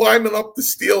climbing up the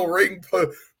steel ring,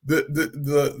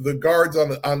 the guards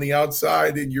on the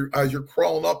outside, and as you're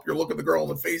crawling up, you're looking the girl in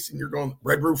the face, and you're going,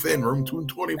 Red Roof Inn, room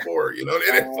 224. You know, and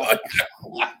it's like,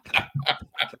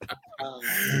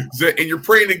 and you're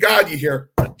praying to God, you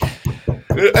hear.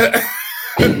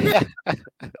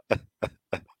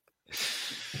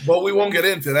 But we won't get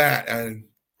into that. And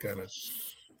kind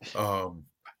of,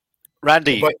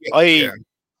 Randy, but, I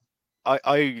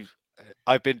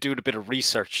I've been doing a bit of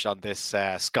research on this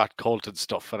Scott Colton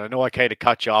stuff, and I know I kind of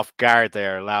caught you off guard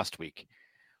there last week,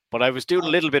 but I was doing a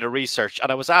little bit of research,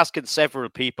 and I was asking several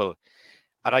people,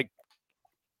 and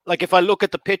if I look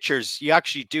at the pictures, you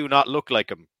actually do not look like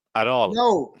him at all.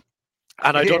 No.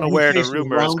 And I don't know where the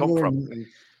rumor has come from. And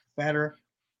fatter.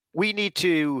 We need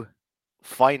to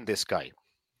find this guy.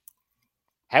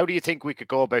 How do you think we could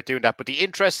go about doing that? But the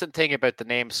interesting thing about the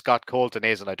name Scott Colton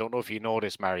is, and I don't know if you know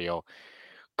this, Mario,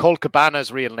 Colt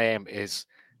Cabana's real name is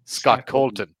Scott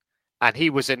Colton. And he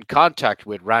was in contact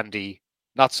with Randy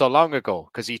not so long ago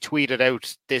because he tweeted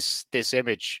out this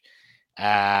image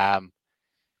that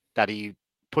he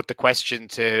put the question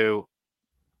to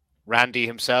Randy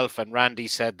himself, and Randy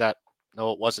said that,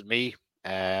 no, it wasn't me.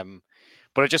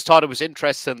 But I just thought it was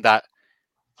interesting that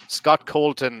Scott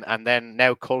Colton and then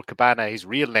now Colt Cabana, his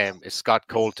real name is Scott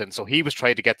Colton. So he was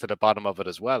trying to get to the bottom of it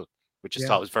as well, which I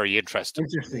thought was very interesting.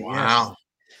 Wow.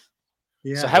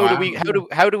 Yeah. So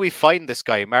how do we find this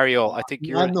guy, Mario? I think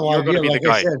you're going to be the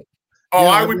guy.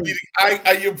 I would be.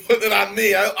 You put it on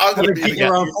me. I've been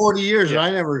around 40 years, and I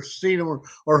never seen him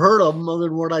or heard of him other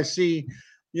than what I see,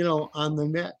 on the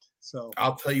net. So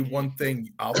I'll tell you one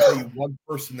thing. I'll tell you one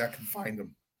person that can find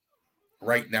him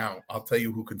right now. I'll tell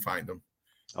you who can find him,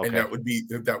 and that would be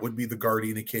the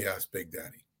Guardian of Chaos, Big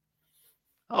Daddy.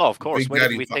 Oh, of course. Big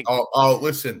Daddy, we think? Oh,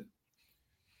 listen.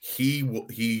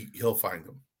 He'll find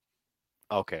him.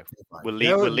 Okay, we'll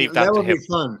leave that to him. That would be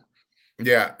fun.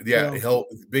 Yeah.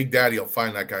 Big Daddy will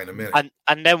find that guy in a minute.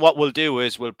 And then what we'll do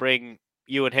is we'll bring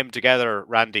you and him together,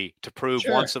 Randy, to prove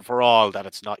once and for all that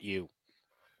it's not you.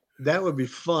 That would be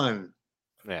fun.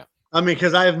 Yeah. I mean,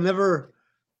 because I've never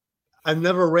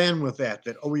ran with that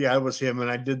I was him and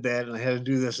I did that and I had to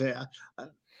do this.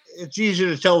 It's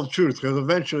easier to tell the truth because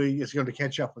eventually it's going to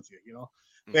catch up with you.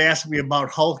 They asked me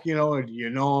about Hulk, do you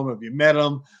know him? Have you met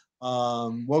him?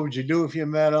 What would you do if you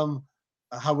met him?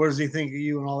 What does he think of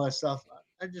you and all that stuff?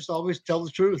 I just always tell the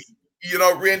truth.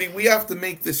 Randy, we have to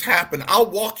make this happen. I'll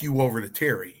walk you over to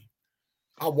Terry.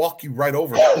 I'll walk you right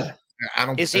over.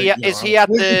 Is he at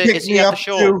the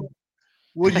show? Too?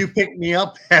 Would you pick me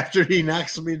up after he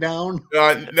knocks me down?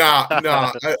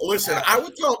 No. Listen, I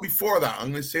would tell him before that. I'm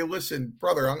going to say, listen,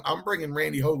 brother, I'm bringing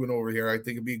Randy Hogan over here. I think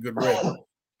it'd be a good rig.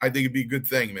 I think it'd be a good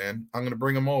thing, man. I'm going to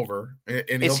bring him over, and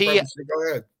he'll probably say, go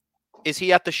ahead. Is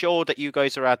he at the show that you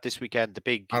guys are at this weekend, the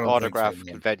big autograph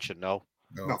convention? No,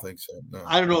 I don't think so. No.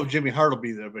 I don't know if Jimmy Hart will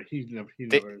be there, but he never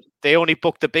is. They only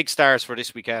booked the big stars for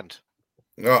this weekend.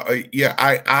 There's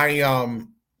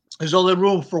only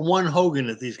room for one Hogan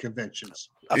at these conventions.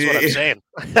 That's what I'm saying.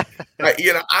 I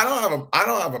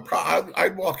don't have a problem.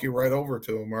 I'd walk you right over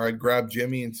to him, or I'd grab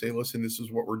Jimmy and say, listen, this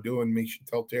is what we're doing. Make sure you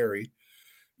tell Terry.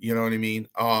 You know what I mean?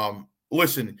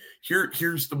 Listen,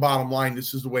 here's the bottom line.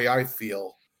 This is the way I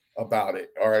feel about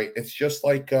it. All right. It's just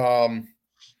like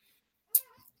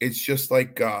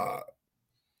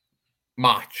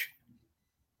Mach.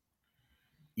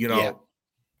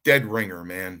 Dead ringer,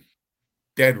 man.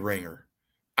 Dead ringer.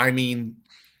 I mean,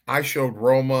 I showed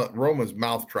Roma's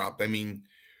mouth dropped. I mean,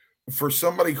 for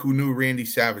somebody who knew Randy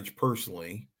Savage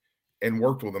personally and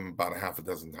worked with him about a half a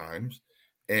dozen times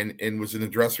and was in the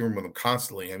dressing room with him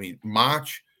constantly, I mean, Mach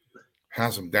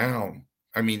has him down.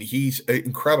 I mean, he's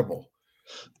incredible.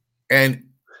 And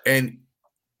Randy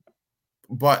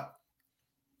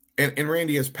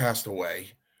has passed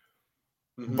away.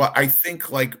 Mm-hmm. But I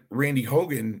think like Randy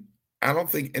Hogan, I don't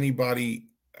think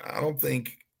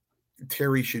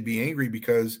Terry should be angry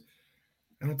because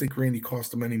I don't think Randy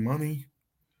cost him any money.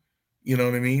 You know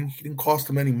what I mean? He didn't cost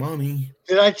him any money.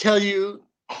 Did I tell you?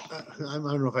 I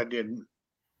don't know if I did.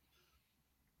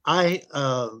 A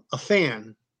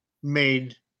fan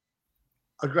made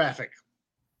a graphic.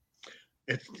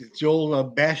 It's the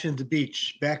old Bash at the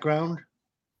Beach background.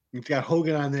 It's got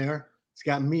Hogan on there. It's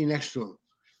got me next to him.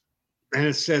 And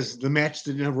it says the match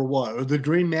that never was, or the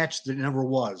dream match that never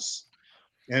was.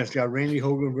 And it's got Randy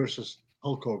Hogan versus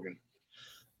Hulk Hogan.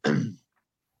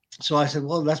 So I said,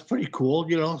 well, that's pretty cool,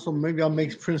 so maybe I'll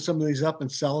print some of these up and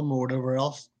sell them or whatever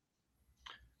else.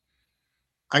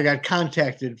 I got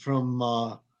contacted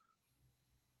from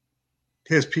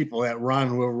his people at Ron,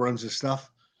 whoever runs his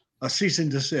stuff, a cease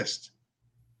and desist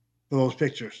for those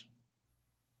pictures.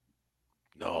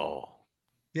 No.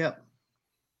 Yep.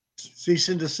 Cease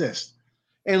and desist.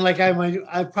 And like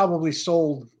I probably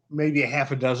sold maybe a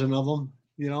half a dozen of them,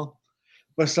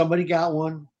 but somebody got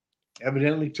one,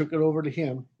 evidently took it over to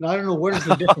him. Now, I don't know what is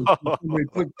the difference when somebody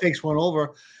takes one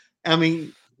over. I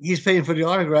mean, he's paying for the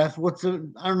autograph. I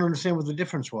don't understand what the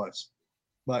difference was.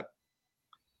 But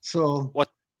so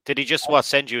what did he just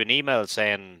send you an email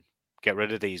saying get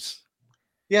rid of these?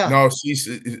 Yeah. No,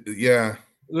 yeah.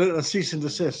 A cease and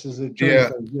desist is it? Yeah.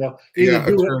 Either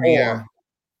do it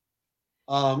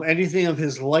or anything of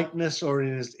his likeness or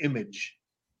in his image.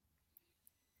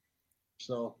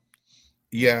 So.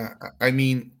 Yeah, I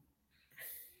mean,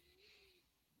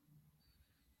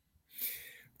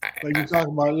 but you talk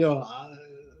about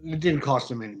it didn't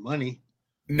cost him any money.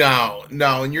 No,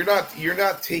 and you're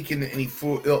not taking any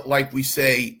food, like we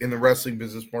say in the wrestling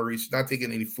business, Maurice. Not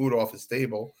taking any food off his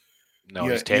table. No,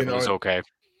 his table is okay.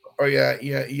 Oh yeah.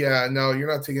 No,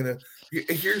 you're not taking it.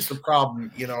 Here's the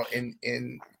problem,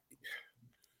 and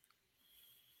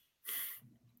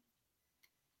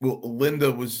well,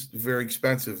 Linda was very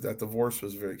expensive. That divorce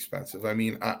was very expensive. I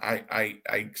mean,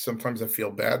 I sometimes I feel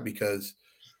bad because,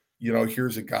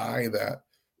 here's a guy that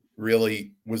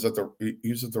really was at the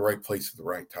right place at the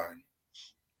right time.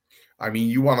 I mean,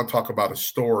 you want to talk about a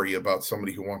story about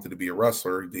somebody who wanted to be a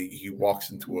wrestler. He walks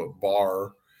into a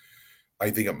bar. I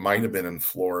think it might have been in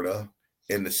Florida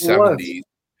in the 70s,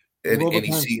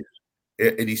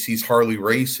 and he sees Harley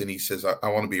Race, and he says, I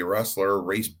want to be a wrestler.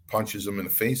 Race punches him in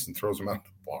the face and throws him out the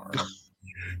bar.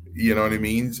 You know what I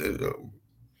mean?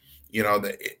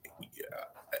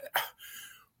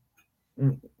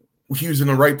 He was in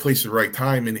the right place at the right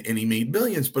time, and he made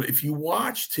millions. But if you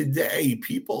watch today,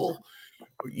 people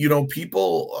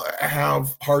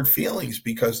have hard feelings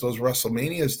because those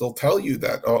WrestleManias, they'll tell you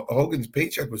that Hogan's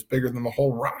paycheck was bigger than the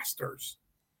whole rosters.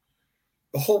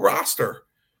 The whole roster.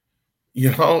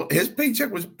 His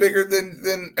paycheck was bigger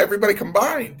than everybody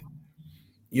combined.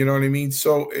 You know what I mean?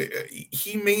 So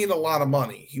he made a lot of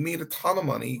money. He made a ton of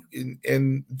money.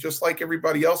 And just like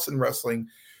everybody else in wrestling,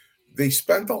 they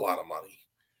spent a lot of money.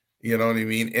 You know what I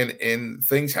mean? And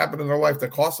things happen in their life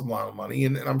that cost him a lot of money.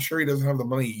 And I'm sure he doesn't have the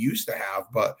money he used to have,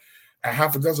 but a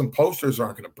half a dozen posters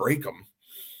aren't going to break him.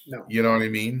 No. You know what I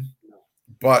mean? No.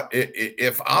 But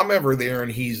if I'm ever there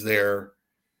and he's there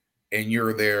and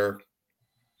you're there,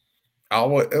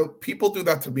 people do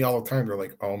that to me all the time. They're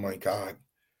like, oh my God.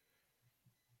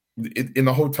 In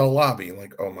the hotel lobby,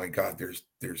 like, oh my God,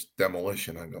 there's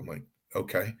demolition. I'm like,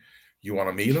 okay, you want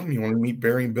to meet him? You want to meet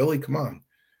Barry and Billy? Come on.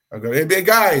 I go, hey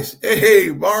guys, hey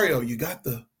Mario, I got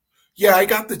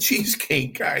the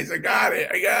cheesecake, guys. I got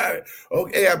it.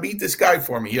 Okay, I beat this guy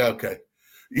for me. Yeah, okay.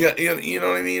 Yeah, you know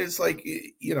what I mean? It's like,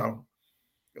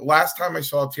 last time I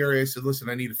saw Terry, I said, listen,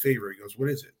 I need a favor. He goes, what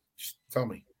is it? Just tell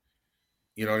me.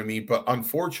 You know what I mean? But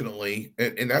unfortunately,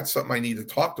 and that's something I need to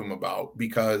talk to him about,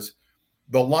 because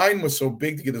the line was so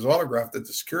big to get his autograph that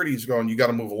the security is going, you got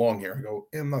to move along here. I go,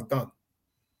 hey, I'm not done.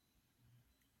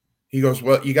 He goes,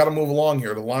 well, you got to move along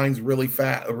here. The line's really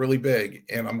fat, really big.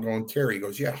 And I'm going, Terry. He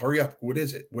goes, yeah, hurry up. What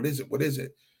is it? What is it? What is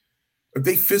it? But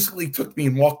they physically took me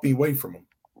and walked me away from him.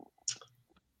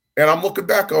 And I'm looking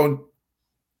back going,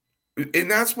 and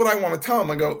that's what I want to tell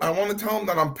him. I go, I want to tell him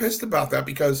that I'm pissed about that,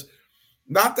 because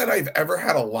not that I've ever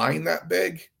had a line that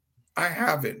big. I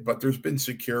haven't, but there's been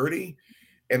security.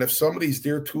 And if somebody's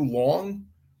there too long,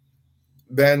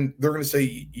 then they're going to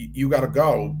say, you got to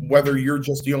go, whether you're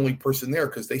just the only person there,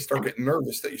 because they start getting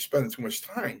nervous that you're spending too much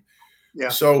time. Yeah.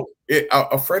 So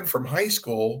a friend from high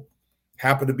school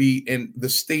happened to be in the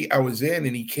state I was in,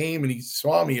 and he came and he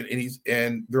saw me,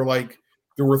 and they're like,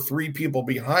 there were 3 people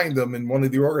behind them, and one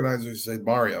of the organizers said,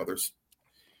 Mario,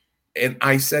 and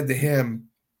I said to him,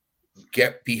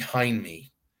 get behind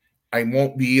me. I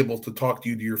won't be able to talk to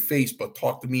you to your face, but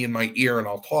talk to me in my ear and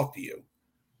I'll talk to you.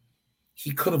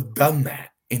 He could have done that,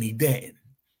 and he didn't.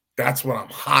 That's what I'm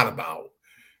hot about.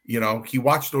 He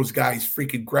watched those guys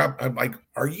freaking grab. I'm like,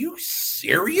 are you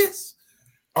serious?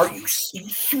 Are you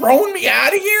throwing me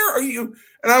out of here? Are you?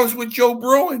 And I was with Joe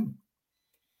Bruin.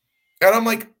 And I'm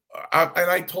like,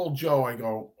 I told Joe, I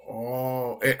go,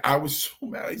 oh, and I was so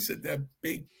mad. I said, that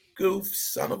big goof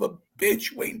son of a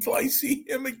bitch, wait until I see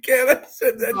him again. I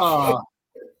said that.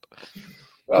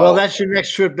 Well, that's your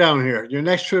next trip down here. Your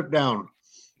next trip down.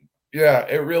 Yeah,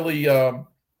 it really, I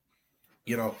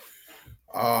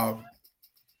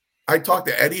talked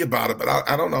to Eddie about it, but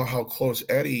I don't know how close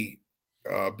Eddie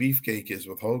Beefcake is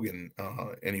with Hogan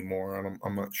anymore.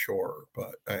 I'm not sure,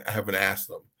 but I haven't asked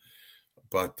him.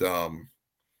 But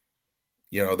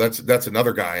that's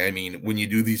another guy. I mean, when you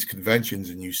do these conventions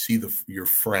and you see your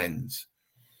friends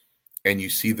and you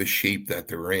see the shape that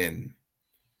they're in,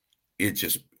 it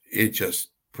just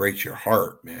breaks your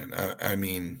heart, man. I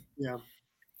mean, yeah.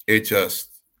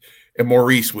 And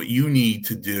Maurice, what you need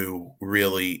to do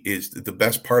really is, the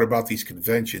best part about these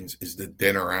conventions is the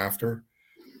dinner after,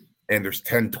 and there's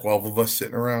 10, 12 of us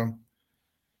sitting around.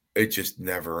 It just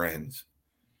never ends.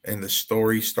 And the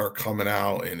stories start coming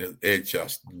out, and it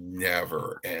just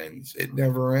never ends. It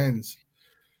never ends.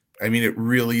 I mean, it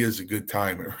really is a good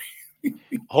time.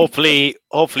 Hopefully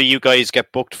you guys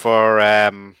get booked for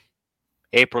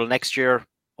April next year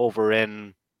over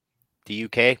in the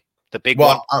UK. The big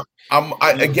one. I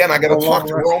got to talk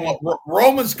to Roma.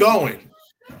 Roma's going.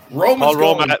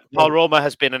 Paul Roma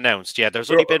has been announced. Yeah, there's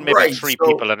only been maybe three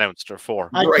people announced or four.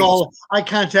 I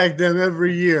contact them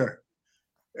every year,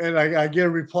 and I get a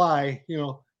reply.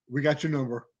 We got your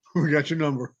number. We got your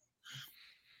number.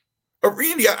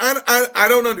 Randy, I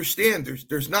don't understand.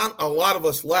 There's not a lot of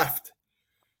us left.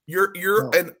 You're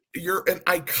an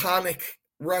iconic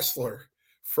wrestler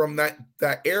from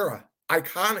that era.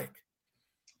 Iconic.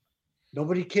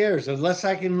 Nobody cares unless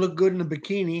I can look good in a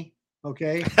bikini.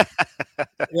 Okay,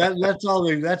 that's all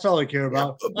they care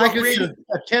about. I can get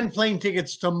 10 plane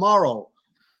tickets tomorrow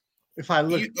if I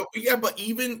look. But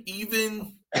even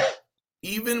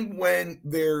when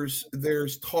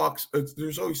there's talks,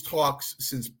 there's always talks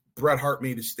since Bret Hart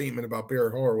made a statement about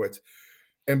Barry Horowitz,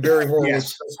 and Barry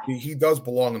Horowitz he does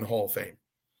belong in the Hall of Fame.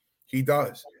 He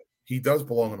does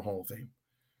belong in the Hall of Fame.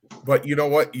 But you know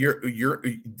what? Your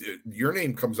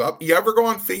name comes up. You ever go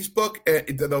on Facebook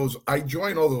and I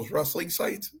join all those wrestling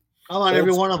sites. I'm on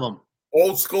every one of them.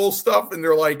 Old school stuff, and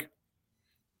they're like,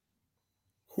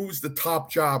 "Who's the top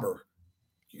jobber?"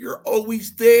 You're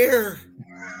always there.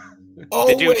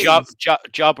 Always. They do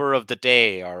jobber of the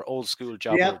day or old school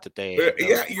jobber of the day.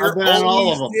 You're on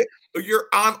all of them. You're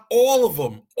on all of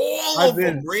them. All of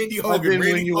them. Randy Hogan.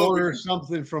 When you order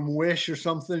something from Wish or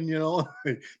something,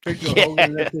 picture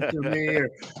Hogan, picture me, or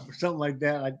something like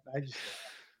that.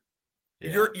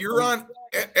 You're on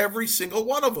every single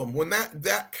one of them. When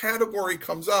that category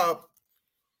comes up,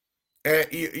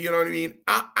 you know what I mean.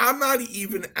 I'm not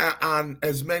even on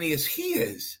as many as he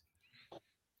is.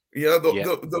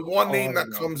 The one name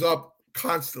that comes up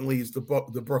constantly is the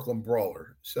Brooklyn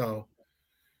Brawler. So,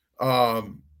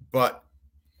 but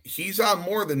he's on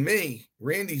more than me.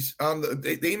 Randy's on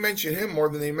they mention him more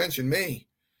than they mention me.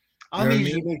 I'm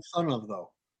easy to make fun of,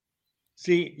 though.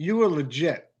 See, you were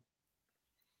legit.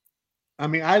 I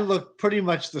mean, I look pretty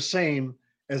much the same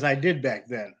as I did back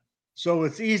then. So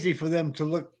it's easy for them to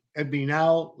look at me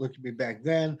now, look at me back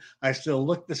then. I still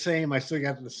look the same. I still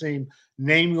got the same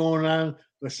name going on,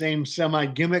 the same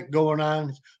semi-gimmick going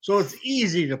on. So it's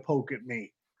easy to poke at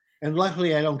me. And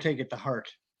luckily, I don't take it to heart.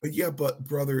 But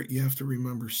brother, you have to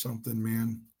remember something,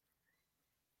 man.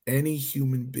 Any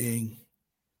human being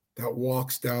that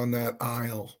walks down that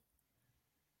aisle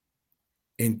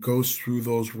and goes through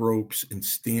those ropes and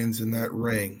stands in that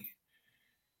ring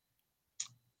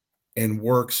and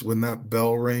works when that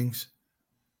bell rings,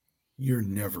 you're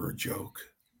never a joke.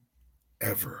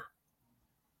 Ever.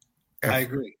 I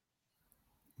agree.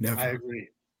 Never. I agree.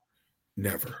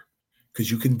 Never.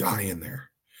 Because you can die in there.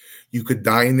 You could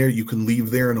die in there. You can leave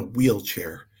there in a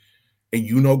wheelchair. And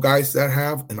you know guys that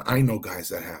have, and I know guys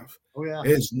that have. Oh, yeah.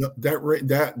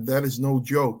 That is no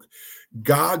joke.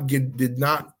 God did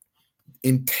not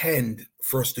intend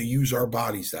for us to use our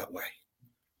bodies that way.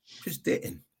 Just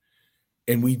didn't.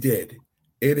 And we did.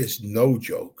 It is no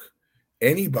joke.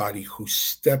 Anybody who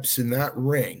steps in that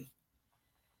ring,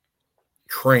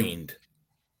 trained.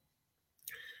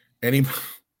 Anybody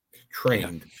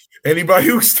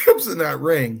who steps in that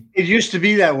ring. It used to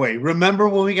be that way. Remember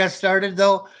when we got started,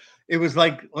 though? It was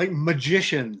like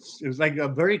magicians. It was like a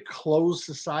very closed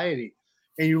society.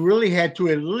 And you really had to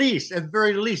at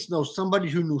very least, know somebody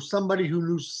who knew somebody who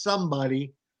knew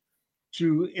somebody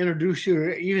to introduce you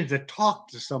or even to talk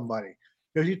to somebody.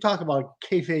 Because you talk about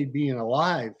kayfabe being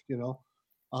alive,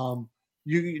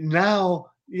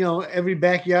 every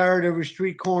backyard, every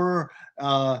street corner,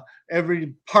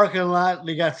 every parking lot,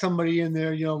 they got somebody in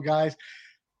there, guys.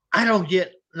 I don't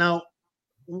get, now,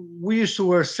 we used to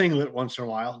wear a singlet once in a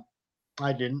while.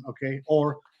 I didn't, okay,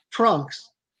 or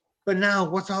trunks. But now,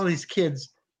 what's all these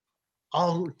kids?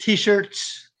 All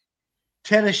T-shirts,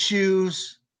 tennis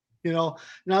shoes, Now,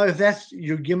 if that's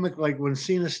your gimmick, like when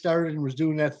Cena started and was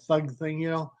doing that thug thing,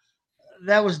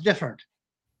 that was different.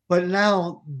 But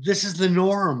now, this is the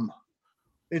norm.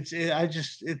 It's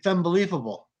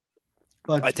unbelievable.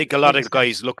 But I think a lot of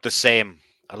guys look the same.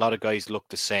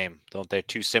 Don't they?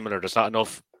 Too similar. There's not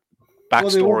enough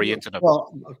backstory into them.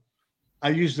 Well, I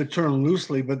use the term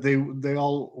loosely, but they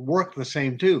all work the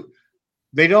same too.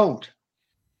 They don't.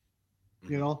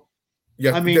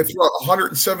 Yeah, I mean, they throw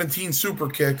 117 super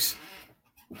kicks.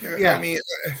 Yeah, I mean,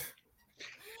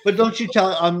 but don't you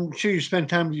I'm sure you spend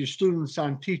time with your students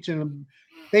on teaching them.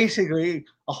 Basically,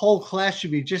 a whole class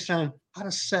should be just on how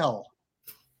to sell.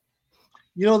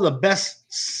 The best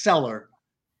seller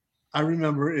I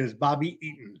remember is Bobby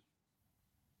Eaton.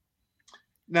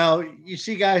 Now, you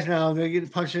see guys now, they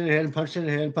get punched in the head and punched in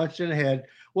the head and punched in the head.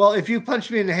 Well, if you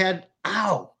punch me in the head,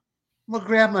 ow, Well,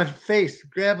 grab my face,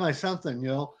 grab my something,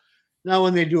 Now,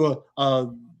 when they do a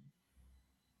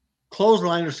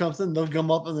clothesline or something, they'll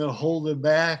come up and they'll hold it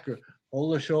back or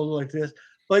hold their shoulder like this.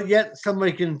 But yet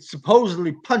somebody can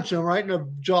supposedly punch them right in the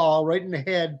jaw, right in the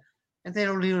head, and they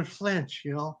don't even flinch,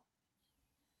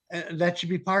 And that should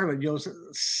be part of it.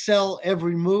 Sell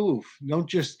every move. Don't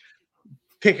just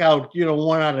pick out,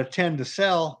 1 out of 10 to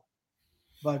sell.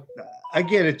 But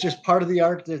again, it's just part of the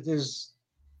art that is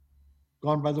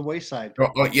gone by the wayside.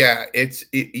 Yeah,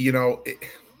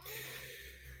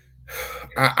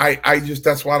 I just,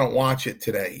 that's why I don't watch it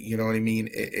today. You know what I mean?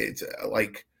 It's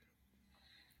like,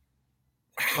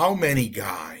 how many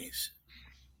guys,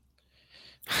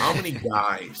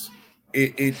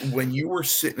 when you were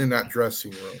sitting in that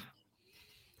dressing room,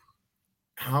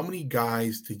 how many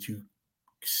guys did you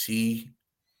see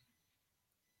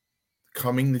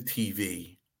coming to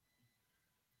TV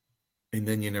and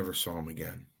then you never saw them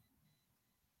again?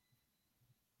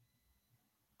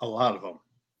 A lot of them.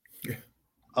 Yeah.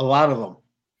 A lot of them.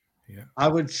 Yeah. I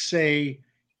would say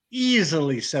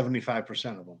easily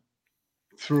 75% of them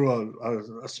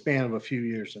through a span of a few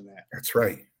years in that. That's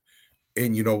right.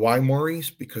 And you know why, Maurice?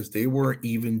 Because they weren't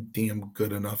even damn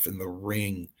good enough in the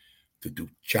ring to do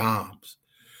jobs.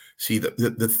 See,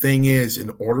 the thing is,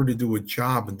 in order to do a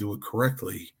job and do it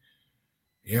correctly,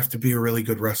 you have to be a really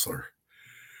good wrestler,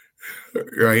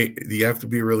 right? You have to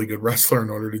be a really good wrestler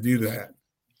in order to do that.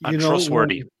 And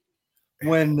trustworthy.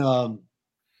 When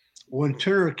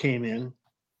Turner came in,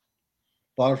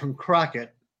 bought it from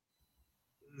Crockett,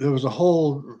 there was a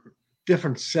whole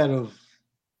different set of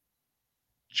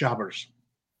jobbers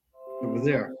that were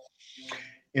there.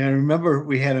 And I remember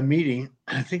we had a meeting,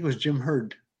 I think it was Jim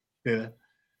Hurd, and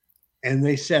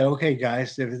they said, okay,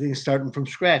 guys, everything's starting from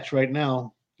scratch right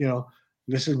now. We're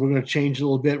going to change a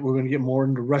little bit. We're going to get more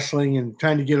into wrestling and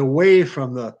trying to get away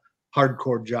from the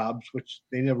hardcore jobs, which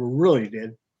they never really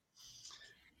did.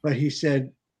 But he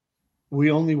said, we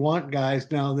only want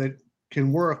guys now that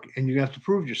can work, and you have to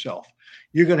prove yourself.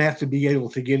 You're going to have to be able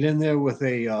to get in there with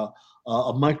a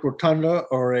Mike Rotunda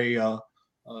or a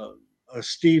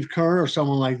Steve Kern or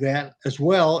someone like that, as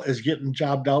well as getting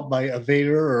jobbed out by a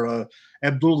Vader or a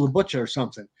Abdul the Butcher or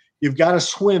something. You've got to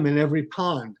swim in every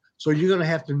pond. So you're going to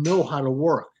have to know how to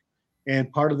work.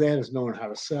 And part of that is knowing how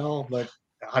to sell, but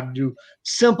how to do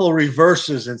simple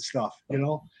reverses and stuff,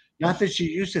 Not that you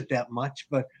use it that much,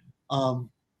 but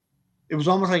it was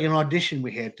almost like an audition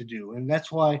we had to do. And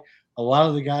that's why a lot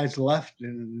of the guys left,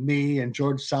 and me and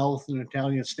George South and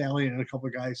Italian Stallion and a couple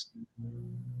of guys,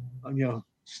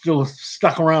 still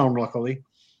stuck around, luckily.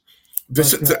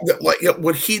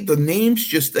 The names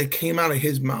just that came out of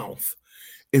his mouth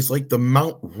is like the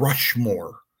Mount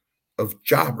Rushmore of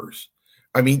jobbers.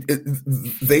 I mean,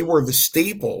 they were the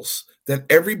staples that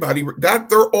everybody, that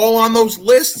they're all on those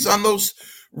lists, on those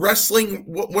wrestling.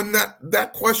 When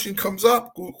that question comes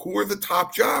up, who are the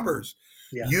top jobbers?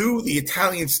 Yeah. You, the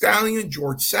Italian Stallion,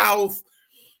 George South.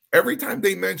 Every time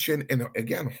they mention, and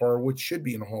again, Horowitz should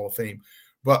be in the Hall of Fame,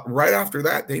 but right after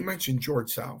that, they mentioned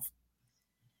George South.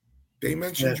 They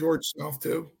mentioned George South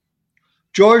too.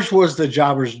 George was the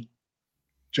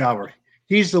jobber.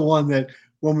 He's the one that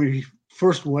when we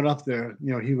first went up there,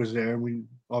 he was there and we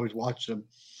always watched him.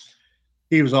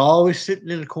 He was always sitting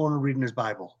in the corner reading his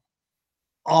Bible.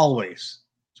 Always.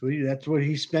 So that's where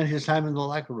he spent his time in the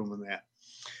locker room and that.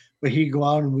 But he'd go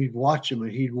out and we'd watch him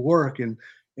and he'd work. And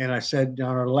I said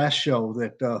on our last show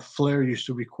that Flair used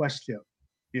to request him,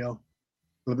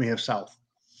 let me have South.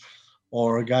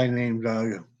 Or a guy named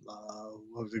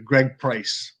Greg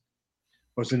Price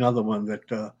was another one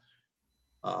that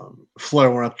Flair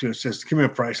went up to and says, come here,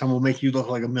 Price, I'm going to make you look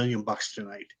like $1 million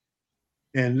tonight.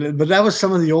 But that was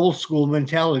some of the old school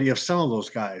mentality of some of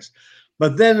those guys.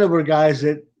 But then there were guys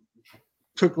that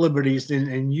took liberties,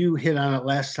 and you hit on it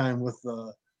last time with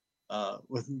the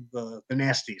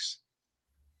Nasties,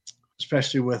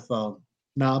 especially with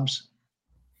Knobs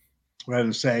rather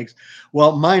than Sags.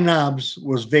 Well, my Knobs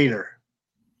was Vader.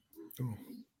 Oh.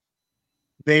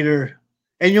 Vader.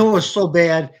 And it was so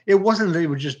bad. It wasn't that they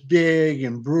were just big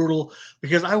and brutal,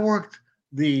 because I worked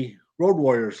the Road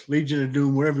Warriors, Legion of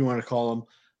Doom, whatever you want to call them,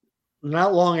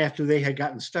 not long after they had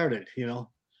gotten started,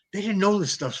 They didn't know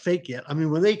this stuff's fake yet. I mean,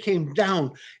 when they came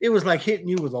down, it was like hitting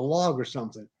you with a log or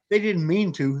something. They didn't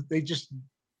mean to. They just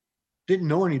didn't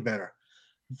know any better.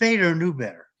 Vader knew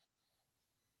better.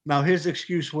 Now, his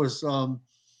excuse was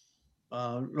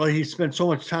he spent so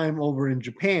much time over in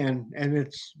Japan, and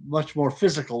it's much more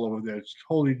physical over there. It's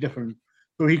totally different.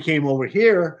 So he came over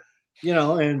here,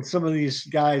 and some of these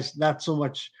guys, not so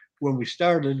much when we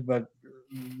started, but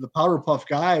the Powder Puff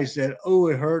guys that,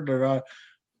 it hurt, or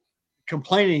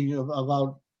complaining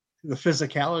about the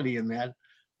physicality in that.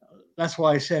 That's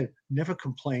why I said never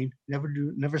complain,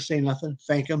 never say nothing,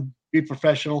 thank him, be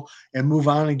professional, and move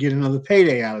on and get another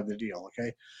payday out of the deal.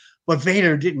 Okay. But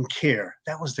Vader didn't care.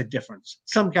 That was the difference.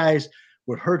 Some guys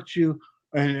would hurt you,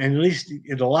 and at least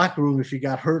in the locker room, if you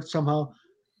got hurt somehow,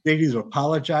 they'd either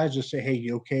apologize or say, "Hey,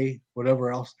 you okay?"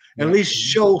 Whatever else. At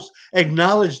least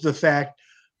acknowledge the fact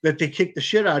that they kicked the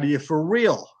shit out of you for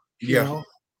real. You know,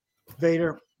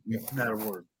 Vader, not a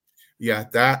word. Yeah,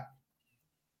 that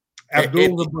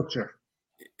Abdul the Butcher.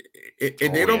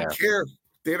 They don't care.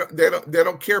 They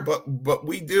don't care. But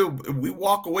we do. We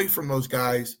walk away from those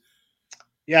guys.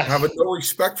 Yeah, having no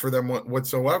respect for them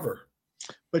whatsoever.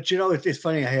 But you know, it's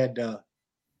funny.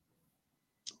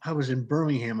 I was in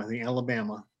Birmingham, I think,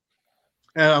 Alabama,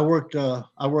 and I worked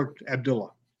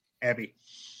Abdullah, Abby,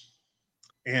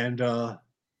 and I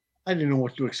didn't know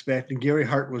what to expect. And Gary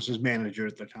Hart was his manager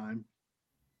at the time,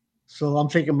 so I'm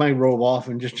taking my robe off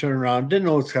and just turn around. Didn't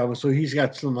know what's coming, so he's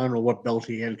got some, I don't know what belt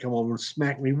he had, come over and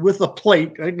smack me with a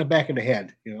plate right in the back of the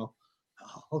head. You know,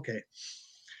 okay.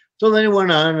 So then he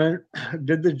went on and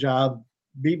did the job,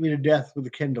 beat me to death with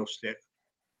a kendo stick.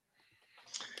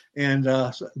 And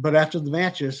but after the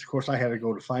matches, of course, I had to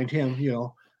go to find him, you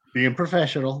know, being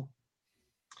professional.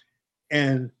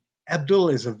 And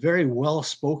Abdullah is a very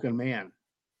well-spoken man,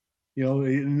 you know,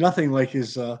 nothing like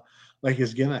his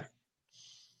gimmick.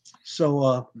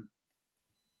 So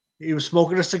he was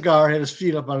smoking a cigar, had his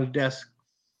feet up on a desk,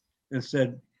 and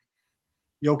said,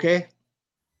 "You okay?"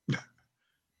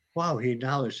 Wow, he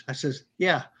acknowledged. I says,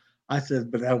 "Yeah." I said,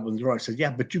 "But that opened the door." I said,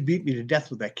 "Yeah, but you beat me to death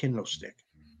with that kendo stick."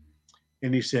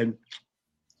 And he said,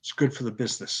 "It's good for the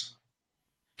business."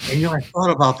 And you know, I thought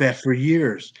about that for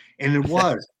years, and it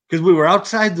was because we were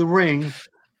outside the ring,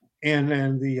 and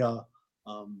the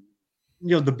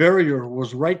you know, the barrier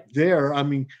was right there. I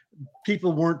mean,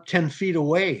 people weren't 10 feet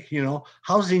away. You know,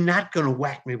 how's he not going to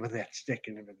whack me with that stick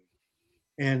and everything?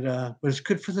 And but it's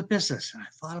good for the business. And I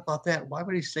thought about that. Why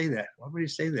would he say that? Why would he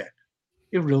say that?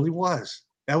 It really was.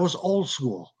 That was old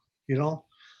school, you know.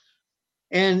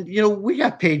 And you know, we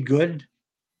got paid good.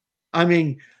 I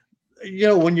mean, you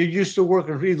know, when you're used to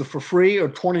working either for free or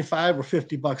 25 or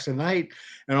 50 bucks a night,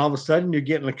 and all of a sudden you're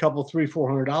getting a couple,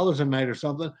 $300-400 a night or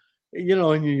something, you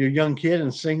know, and you're a young kid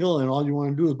and single, and all you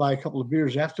want to do is buy a couple of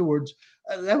beers afterwards.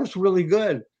 That was really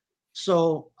good.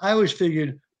 So I always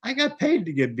figured I got paid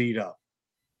to get beat up.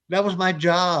 That was my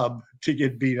job, to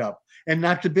get beat up and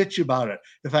not to bitch about it.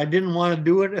 If I didn't want to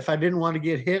do it, if I didn't want to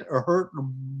get hit or hurt or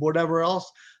whatever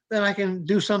else, then I can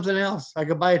do something else. I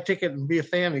could buy a ticket and be a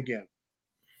fan again.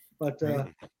 But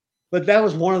that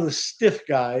was one of the stiff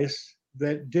guys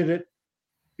that did it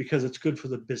because it's good for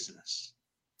the business.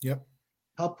 Yep.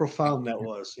 How profound that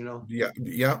was, you know?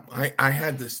 Yeah. I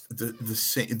had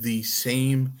the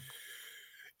same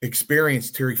experience.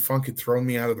 Terry Funk had thrown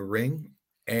me out of the ring,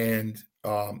 and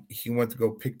he went to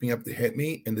go pick me up to hit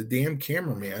me, and the damn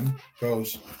cameraman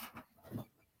goes,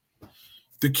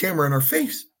 the camera in our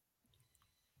face.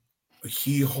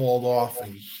 He hauled off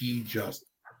and he just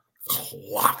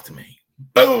clocked me.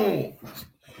 Boom.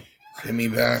 Hit me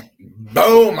back.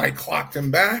 Boom. I clocked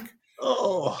him back.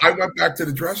 Oh. I went back to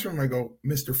the dressing room. I go,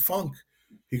 Mr. Funk.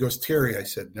 He goes, Terry. I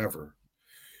said, never.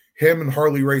 Him and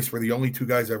Harley Race were the only two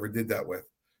guys I ever did that with.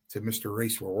 I said, Mr.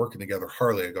 Race, we're working together.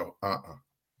 Harley. I go,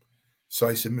 So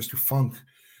I said, Mr. Funk.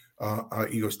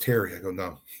 He goes, Terry. I go,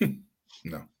 no.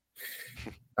 No.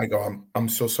 I go, I'm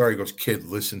so sorry. He goes, kid,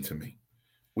 listen to me.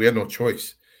 We had no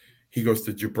choice. He goes,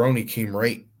 the jabroni came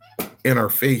right in our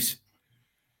face.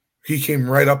 He came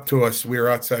right up to us. We were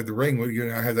outside the ring.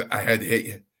 I had to hit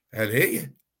you. I had to hit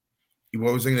you.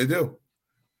 What was I going to do?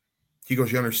 He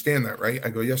goes, you understand that, right? I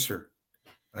go, yes, sir.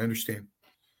 I understand.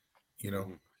 You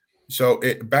know, so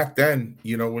back then,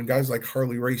 you know, when guys like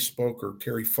Harley Race spoke or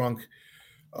Terry Funk,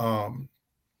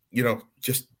 you know,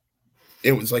 just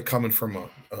it was like coming from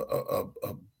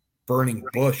a burning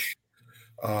bush.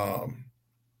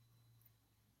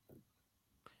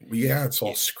 Yeah, it's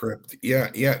all script.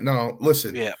 Yeah. No,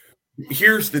 listen. Yeah.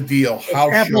 Here's the deal.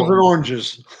 Apples and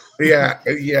oranges. Yeah.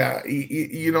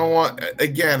 You know what?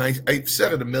 Again, I've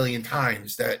said it a million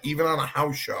times that even on a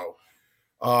house show,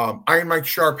 Iron Mike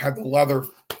Sharp had the leather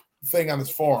thing on his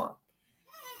forearm.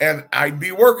 And I'd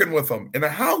be working with him in a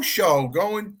house show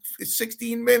going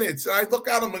 16 minutes. And I'd look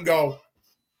at him and go,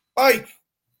 Mike.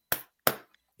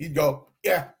 He'd go,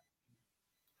 yeah.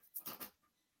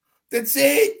 That's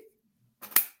it.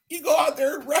 You go out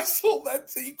there and wrestle.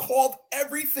 That's it. You called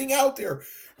everything out there.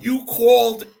 You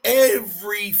called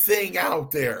everything out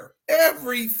there.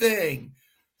 Everything.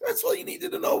 That's all you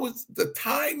needed to know was the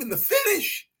time and the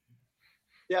finish.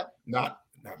 Yeah. Not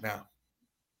now.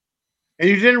 And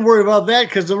you didn't worry about that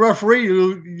because the referee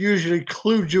usually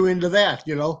clued you into that,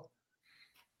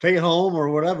 take it home or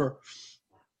whatever.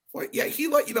 Well, yeah, he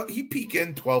let he peek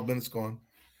in, 12 minutes gone.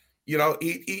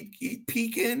 He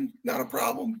peek in, not a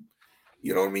problem.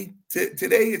 You know what I mean?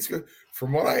 Today, it's good.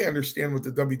 From what I understand with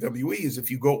the WWE is if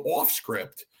you go off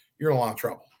script, you're in a lot of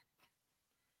trouble.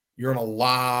 You're in a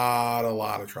lot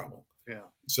of trouble. Yeah.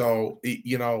 So,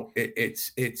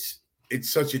 it's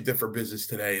such a different business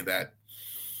today that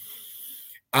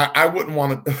I wouldn't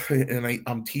want to, and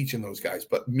I'm teaching those guys,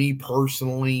 but me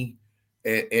personally,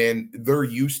 and they're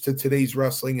used to today's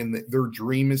wrestling and their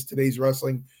dream is today's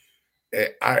wrestling.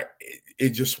 It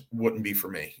just wouldn't be for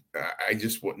me.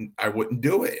 I wouldn't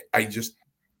do it.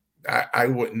 I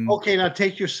wouldn't. Okay, now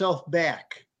take yourself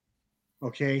back.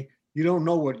 Okay. You don't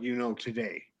know what you know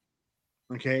today.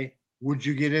 Okay. Would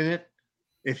you get in it?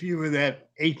 If you were that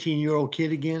 18-year-old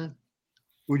kid again,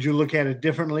 would you look at it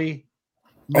differently?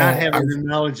 Not having the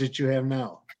knowledge that you have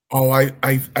now. Oh,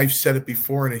 I've said it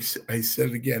before, and I said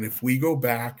it again. If we went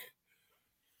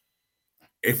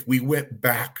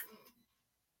back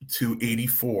to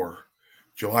 84,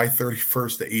 July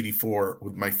 31st to 84,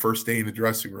 with my first day in the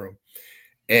dressing room,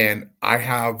 and I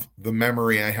have the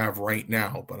memory I have right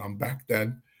now, but I'm back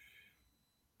then,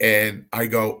 and I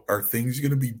go, are things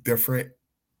going to be different?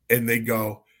 And they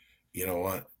go, you know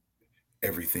what?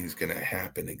 Everything's going to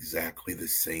happen exactly the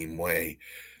same way.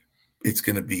 It's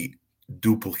going to be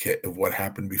duplicate of what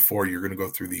happened before. You're going to go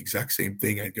through the exact same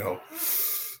thing. I go,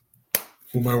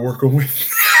 who am I working with?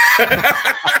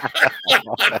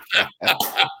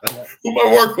 Who am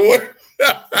I working with?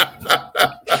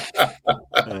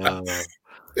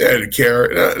 They didn't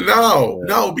care.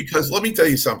 No, because let me tell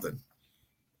you something.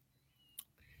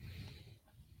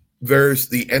 There's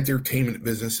the entertainment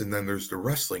business and then there's the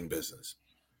wrestling business.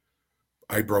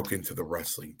 I broke into the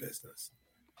wrestling business.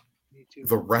 Me too.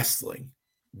 The wrestling,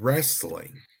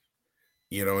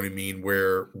 you know what I mean?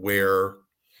 Where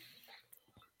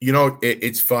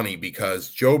it's funny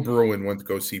because Joe Bruin went to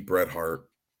go see Bret Hart,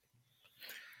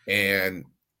 and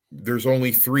there's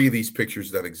only 3 of these pictures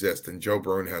that exist, and Joe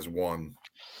Bruin has one,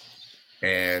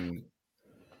 and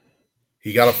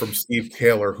he got it from Steve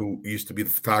Taylor, who used to be the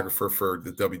photographer for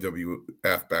the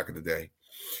WWF back in the day.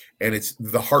 And it's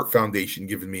the Hart Foundation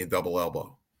giving me a double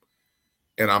elbow.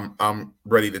 And I'm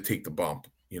ready to take the bump.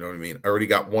 You know what I mean? I already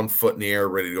got 1 foot in the air,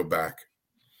 ready to go back.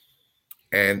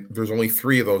 And there's only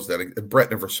 3 of those that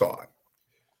Bret never saw it.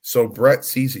 So Bret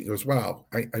sees it. He goes, wow,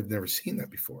 I've never seen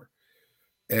that before.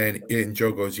 And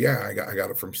Joe goes, yeah, I got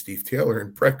it from Steve Taylor.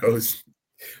 And Bret goes,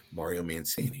 Mario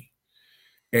Mancini.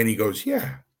 And he goes,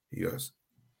 yeah. He goes,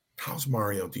 how's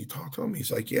Mario? Do you talk to him?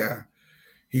 He's like, yeah.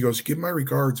 He goes, give my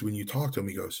regards when you talk to him.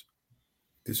 He goes,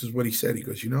 this is what he said. He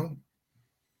goes,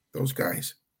 those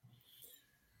guys,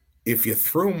 if you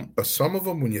threw them, some of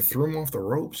them, when you threw them off the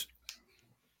ropes,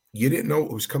 you didn't know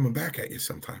it was coming back at you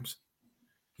sometimes.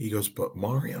 He goes, but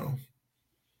Mario,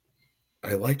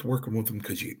 I liked working with him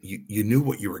because you knew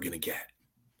what you were going to get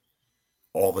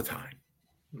all the time.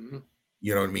 Mm-hmm.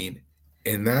 You know what I mean?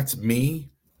 And that's me.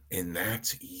 And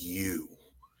that's you.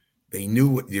 They knew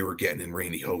what they were getting in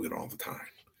Randy Hogan all the time.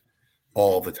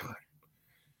 All the time.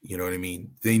 You know what I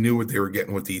mean? They knew what they were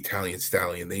getting with the Italian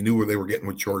Stallion. They knew what they were getting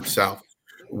with George South.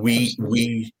 We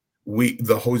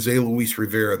the Jose Luis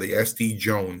Rivera, the SD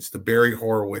Jones, the Barry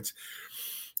Horowitz.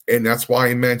 And that's why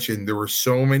I mentioned there were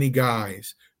so many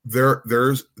guys. There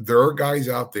are guys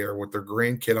out there with their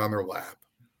grandkid on their lap.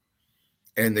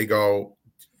 And they go,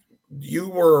 you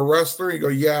were a wrestler? You go,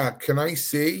 yeah, can I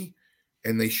see?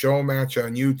 And they show a match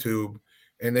on YouTube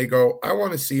and they go, I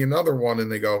want to see another one. And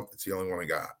they go, it's the only one I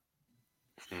got.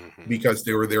 Mm-hmm. Because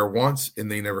they were there once and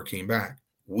they never came back.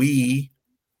 We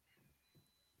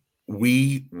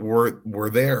were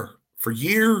there for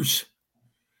years.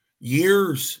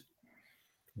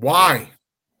 Why?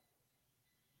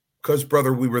 Because,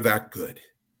 brother, we were that good.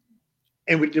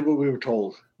 And we did what we were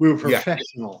told. We were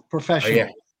professional. Oh, yeah.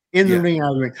 In the ring,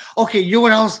 out of the ring. Okay, you know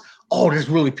what else? Oh, this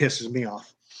really pisses me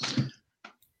off.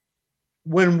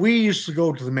 When we used to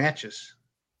go to the matches,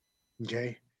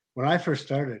 okay, when I first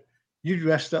started, you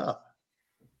dressed up.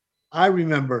 I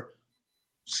remember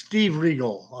Steve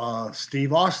Regal,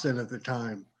 Steve Austin at the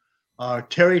time,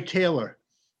 Terry Taylor,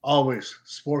 always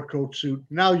sport coat suit.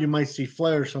 Now you might see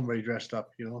Flair or somebody dressed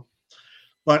up,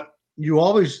 but you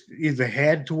always either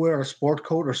had to wear a sport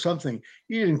coat or something.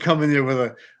 You didn't come in there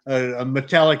with a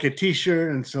Metallica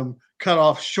t-shirt and some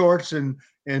cut-off shorts and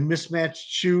mismatched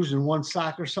shoes and one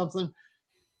sock or something.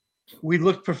 We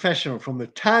looked professional from the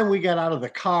time we got out of the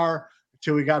car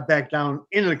until we got back down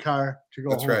into the car to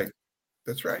go home.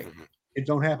 That's right. It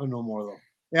don't happen no more, though.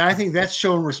 And I think that's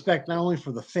showing respect not only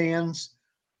for the fans,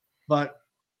 but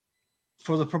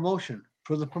for the promotion,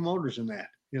 for the promoters in that.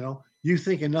 You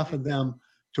think enough of them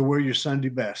to wear your Sunday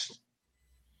best.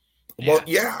 Well,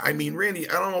 yeah. I mean, Randy,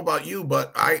 I don't know about you,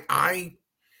 but I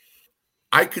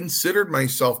considered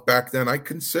myself back then. I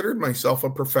considered myself a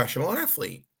professional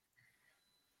athlete.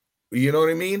 You know what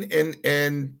I mean?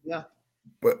 And yeah,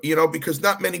 but because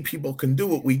not many people can do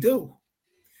what we do.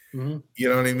 Mm-hmm. You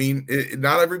know what I mean?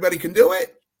 Not everybody can do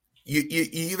it. You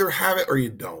either have it or you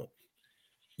don't.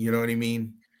 You know what I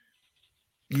mean?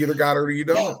 You either got it or you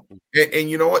don't. Yeah. And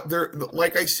you know what?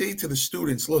 Like I say to the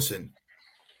students, listen,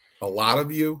 a lot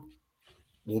of you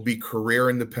will be career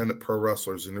independent pro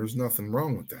wrestlers, and there's nothing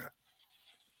wrong with that.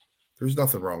 There's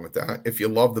nothing wrong with that. If you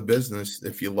love the business,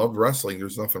 if you love wrestling,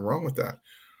 there's nothing wrong with that.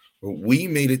 But we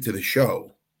made it to the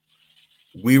show.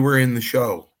 We were in the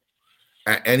show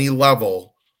at any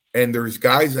level, and there's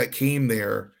guys that came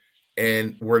there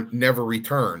and were never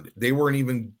returned. They weren't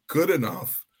even good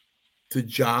enough to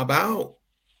job out.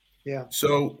 Yeah.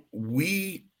 So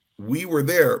we were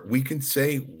there. We can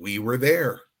say we were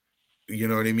there. You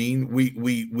know what I mean?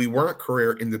 We weren't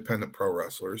career independent pro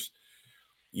wrestlers.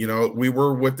 We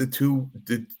were with the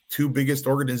two biggest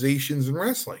organizations in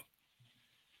wrestling.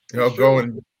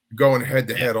 Going head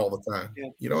to head all the time. Yeah.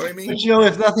 You know what I mean? But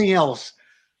if nothing else,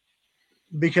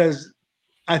 because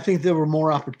I think there were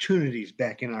more opportunities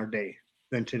back in our day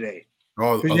than today.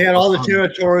 Because you had all the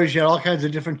territories, you had all kinds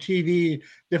of different TV,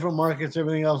 different markets,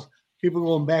 everything else. People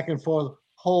going back and forth,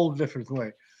 whole different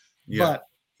way. Yeah. But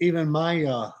even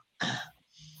my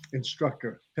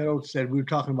instructor, Pat Oates, said we were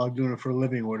talking about doing it for a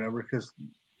living or whatever, because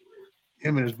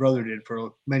him and his brother did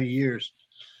for many years.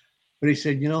 But he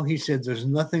said, there's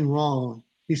nothing wrong.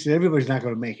 He said, everybody's not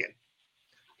going to make it.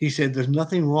 He said, there's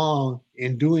nothing wrong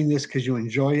in doing this because you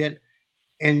enjoy it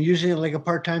and using it like a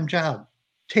part-time job.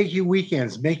 Take you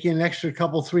weekends, make you an extra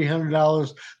couple,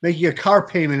 $300, make you a car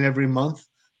payment every month,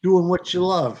 doing what you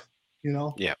love,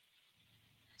 Yeah.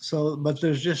 So, but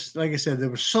there's just, like I said, there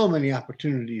were so many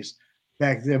opportunities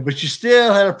back there, but you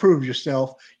still had to prove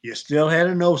yourself. You still had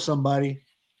to know somebody.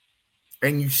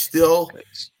 And you still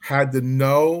had to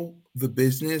know the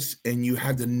business, and you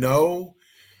had to know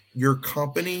your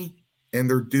company and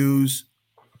their do's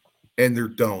and their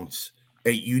don'ts.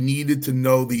 And you needed to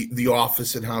know the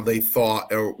office and how they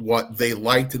thought, or what they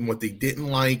liked and what they didn't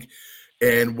like,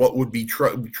 and what would be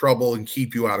trouble and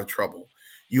keep you out of trouble.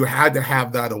 You had to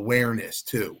have that awareness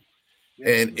too.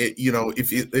 And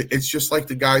it's just like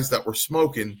the guys that were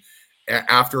smoking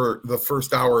after the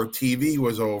first hour of TV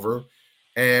was over,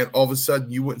 and all of a sudden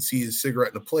you wouldn't see a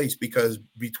cigarette in a place, because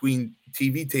between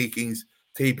TV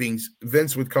tapings,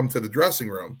 Vince would come to the dressing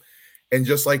room. And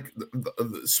just like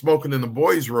the smoking in the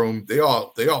boys' room, they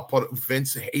all put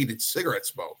Vince hated cigarette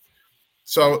smoke.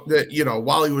 So that,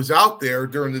 while he was out there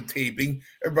during the taping,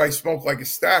 everybody smoked like a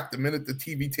stack. The minute the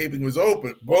TV taping was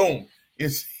open, boom, you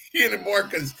see it anymore,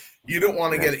 because you don't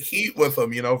want to get heat with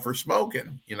them, for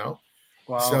smoking,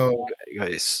 Wow. So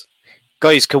guys,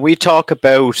 can we talk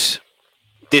about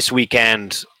this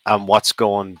weekend and what's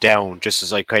going down, just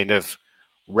as I kind of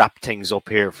wrap things up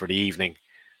here for the evening?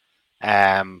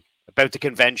 About the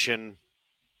convention,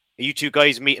 are you two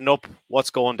guys meeting up? What's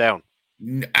going down?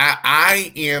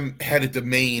 I am headed to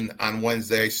Maine on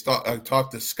Wednesday. I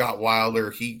talked to Scott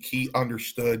Wilder. He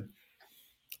understood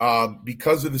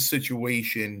because of the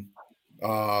situation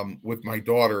with my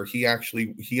daughter. He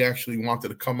actually wanted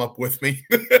to come up with me.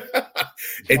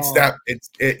 It's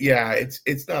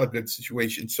not a good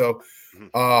situation. So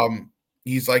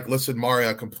he's like, listen,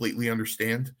 Mario, I completely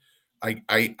understand.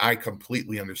 I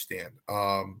completely understand.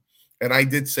 And I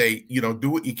did say, do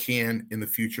what you can in the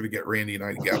future to get Randy and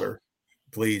I together.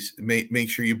 Please make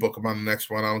sure you book him on the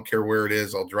next one. I don't care where it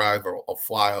is. I'll drive or I'll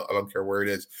fly. I don't care where it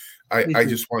is. I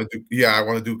just want to do, I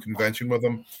want to do a convention with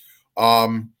him.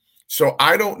 So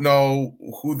I don't know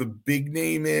who the big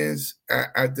name is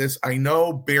at this. I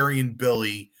know Barry and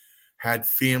Billy had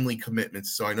family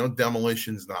commitments, so I know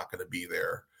Demolition's not going to be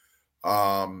there.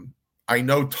 I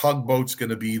know Tugboat's going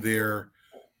to be there.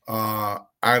 I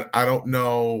don't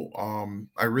know.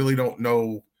 I really don't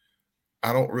know.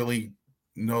 I don't really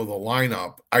know the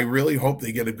lineup. I really hope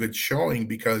they get a good showing,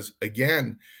 because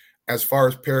again, as far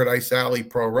as Paradise Alley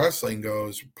Pro Wrestling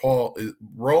goes,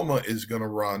 Roma is going to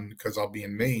run, because I'll be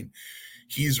in Maine.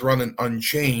 He's running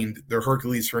Unchained, the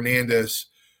Hercules Hernandez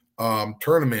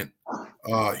tournament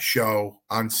show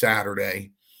on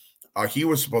Saturday. He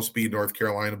was supposed to be in North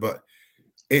Carolina, but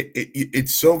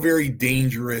it's so very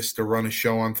dangerous to run a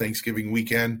show on Thanksgiving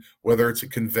weekend, whether it's a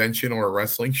convention or a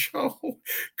wrestling show,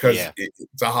 because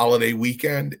it's a holiday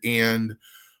weekend. And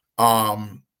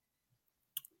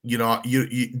You know,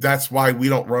 that's why we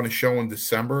don't run a show in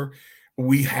December.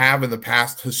 We have in the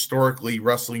past, historically,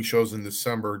 wrestling shows in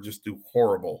December just do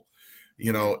horrible.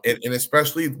 You know, and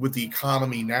especially with the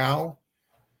economy now,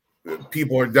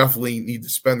 people are definitely need to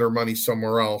spend their money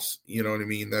somewhere else. You know what I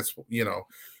mean? That's, you know.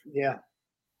 Yeah.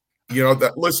 You know,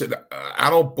 that, listen, I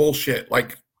don't bullshit.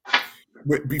 Like,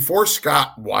 before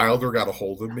Scott Wilder got a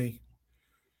hold of me,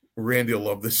 Randy will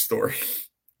love this story.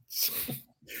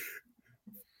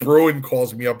 Bruin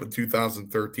calls me up in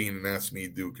 2013 and asks me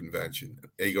to do a convention.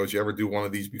 He goes, "You ever do one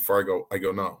of these before?" I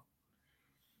go, "No."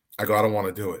 I go, "I don't want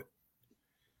to do it."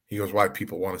 He goes, "Why?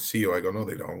 People want to see you." I go, "No,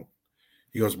 they don't."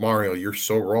 He goes, "Mario, you're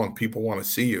so wrong. People want to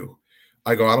see you."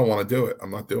 I go, "I don't want to do it.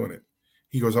 I'm not doing it."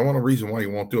 He goes, "I want a reason why you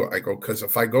won't do it." I go, "Because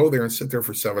if I go there and sit there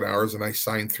for 7 hours and I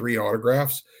sign 3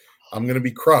 autographs, I'm going to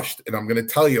be crushed. And I'm going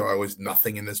to tell you I was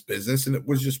nothing in this business. And it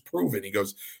was just proven." He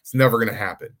goes, "It's never going to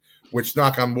happen," which,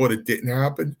 knock on wood, it didn't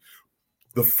happen.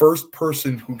 The first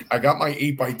person who I got my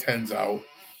 8x10s out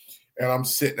and I'm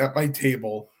sitting at my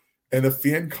table and a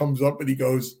fan comes up and he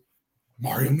goes,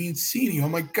 "Mario Mancini, oh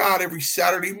my God, every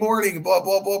Saturday morning, blah,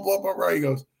 blah, blah, blah, blah, blah." He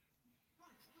goes,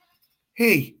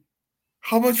 "Hey,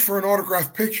 how much for an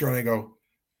autographed picture?" And I go,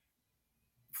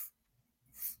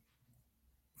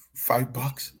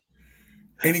 $5.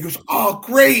 And he goes, "Oh,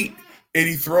 great." And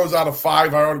he throws out a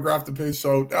 5. I autographed the picture.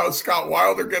 So now Scott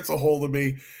Wilder gets a hold of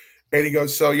me. And he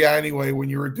goes, "So yeah, anyway, when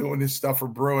you were doing this stuff for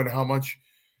Bruin, how much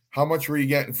were you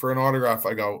getting for an autograph?"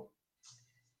 I go,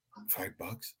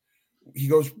 $5. He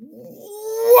goes,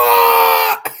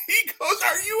 "What?" He goes,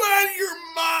 "Are you out of your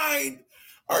mind?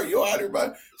 Are you out of your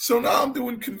mind?" So now I'm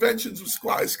doing conventions with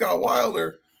Scott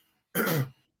Wilder.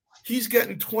 He's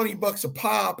getting $20 a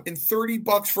pop and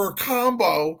 $30 for a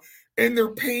combo, and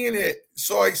they're paying it.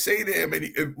 So I say to him,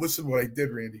 and listen what I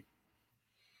did, Randy.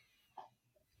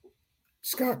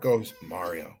 Scott goes,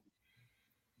 "Mario,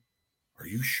 are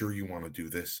you sure you want to do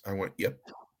this?" I went, "Yep."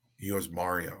 He goes,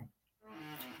 "Mario,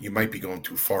 you might be going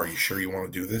too far. You sure you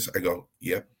want to do this?" I go,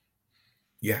 "Yep."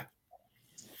 "Yeah."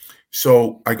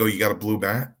 So I go, "You got a blue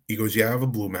mat?" He goes, "Yeah, I have a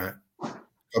blue mat.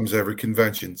 Comes every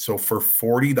convention. So for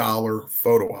 $40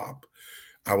 photo op,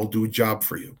 I will do a job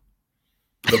for you.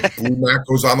 The blue mat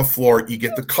goes on the floor. You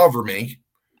get to cover me.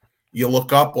 You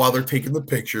look up while they're taking the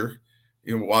picture.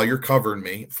 You know, while you're covering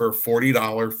me for a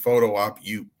 $40 photo op,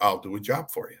 I'll do a job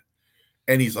for you."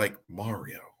 And he's like,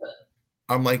 "Mario."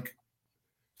 I'm like,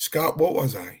 "Scott, what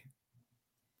was I?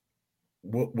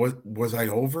 What was I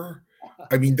over?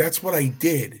 I mean, that's what I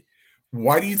did.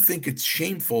 Why do you think it's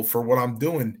shameful for what I'm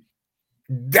doing?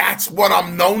 That's what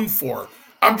I'm known for.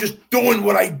 I'm just doing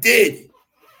what I did."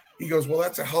 He goes, "Well,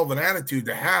 that's a hell of an attitude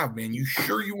to have, man. You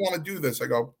sure you want to do this?" I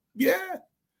go, "Yeah.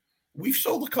 We've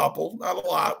sold a couple, not a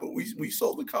lot, but we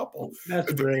sold a couple."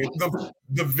 That's great.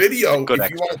 The video, if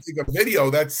you want to take a video,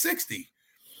 that's 60.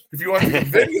 If you want to take a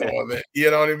video of it, you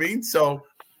know what I mean? So,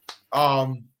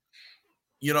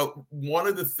 you know, one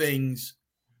of the things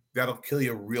that'll kill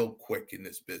you real quick in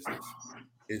this business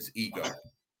is ego.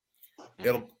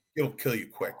 It'll kill you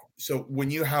quick. So when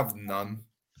you have none,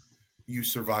 you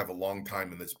survive a long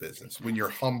time in this business. When you're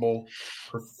humble,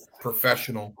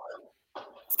 professional,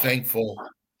 thankful,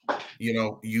 you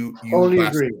know, you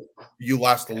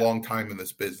last a long time in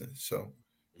this business. So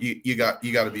you got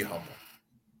to be humble.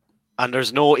 And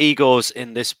there's no egos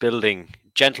in this building.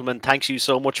 Gentlemen, thanks you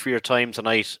so much for your time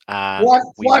tonight. And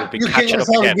we will be catching up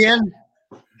again.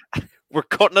 We're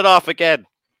cutting it off again.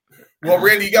 Well,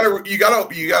 Randy, you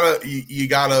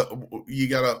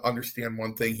gotta understand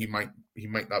one thing. He might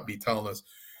not be telling us.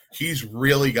 He's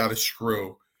really got to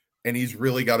screw, and he's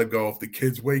really got to go. If the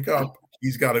kids wake up,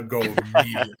 he's got to go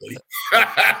immediately.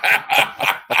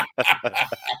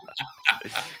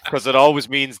 Because it always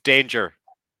means danger.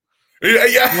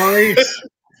 Yeah.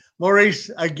 Maurice,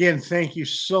 again, thank you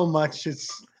so much.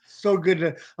 It's so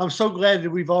good I'm so glad that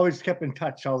we've always kept in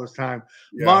touch all this time.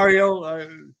 Yeah. Mario,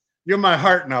 you're my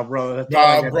heart now, brother.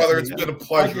 Brother, it's been a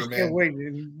pleasure, I just can't wait.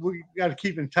 We got to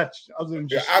keep in touch. Other than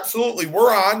just... Yeah, absolutely.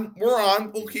 We're on.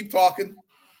 We'll keep talking.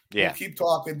 Yeah, we'll keep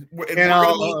talking. And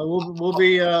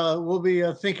we'll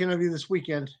be thinking of you this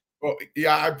weekend. Well,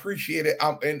 yeah, I appreciate it.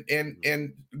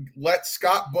 And let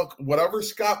Scott book whatever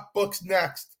Scott books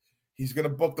next. He's going to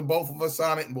book the both of us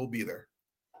on it, and we'll be there.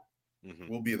 Mm-hmm.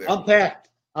 We'll be there. Unpacked.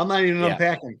 I'm not even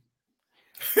unpacking.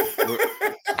 You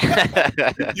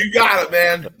got it,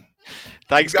 man.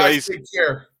 Thanks, guys. Take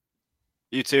care.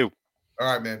 You too.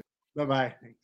 All right, man. Bye-bye.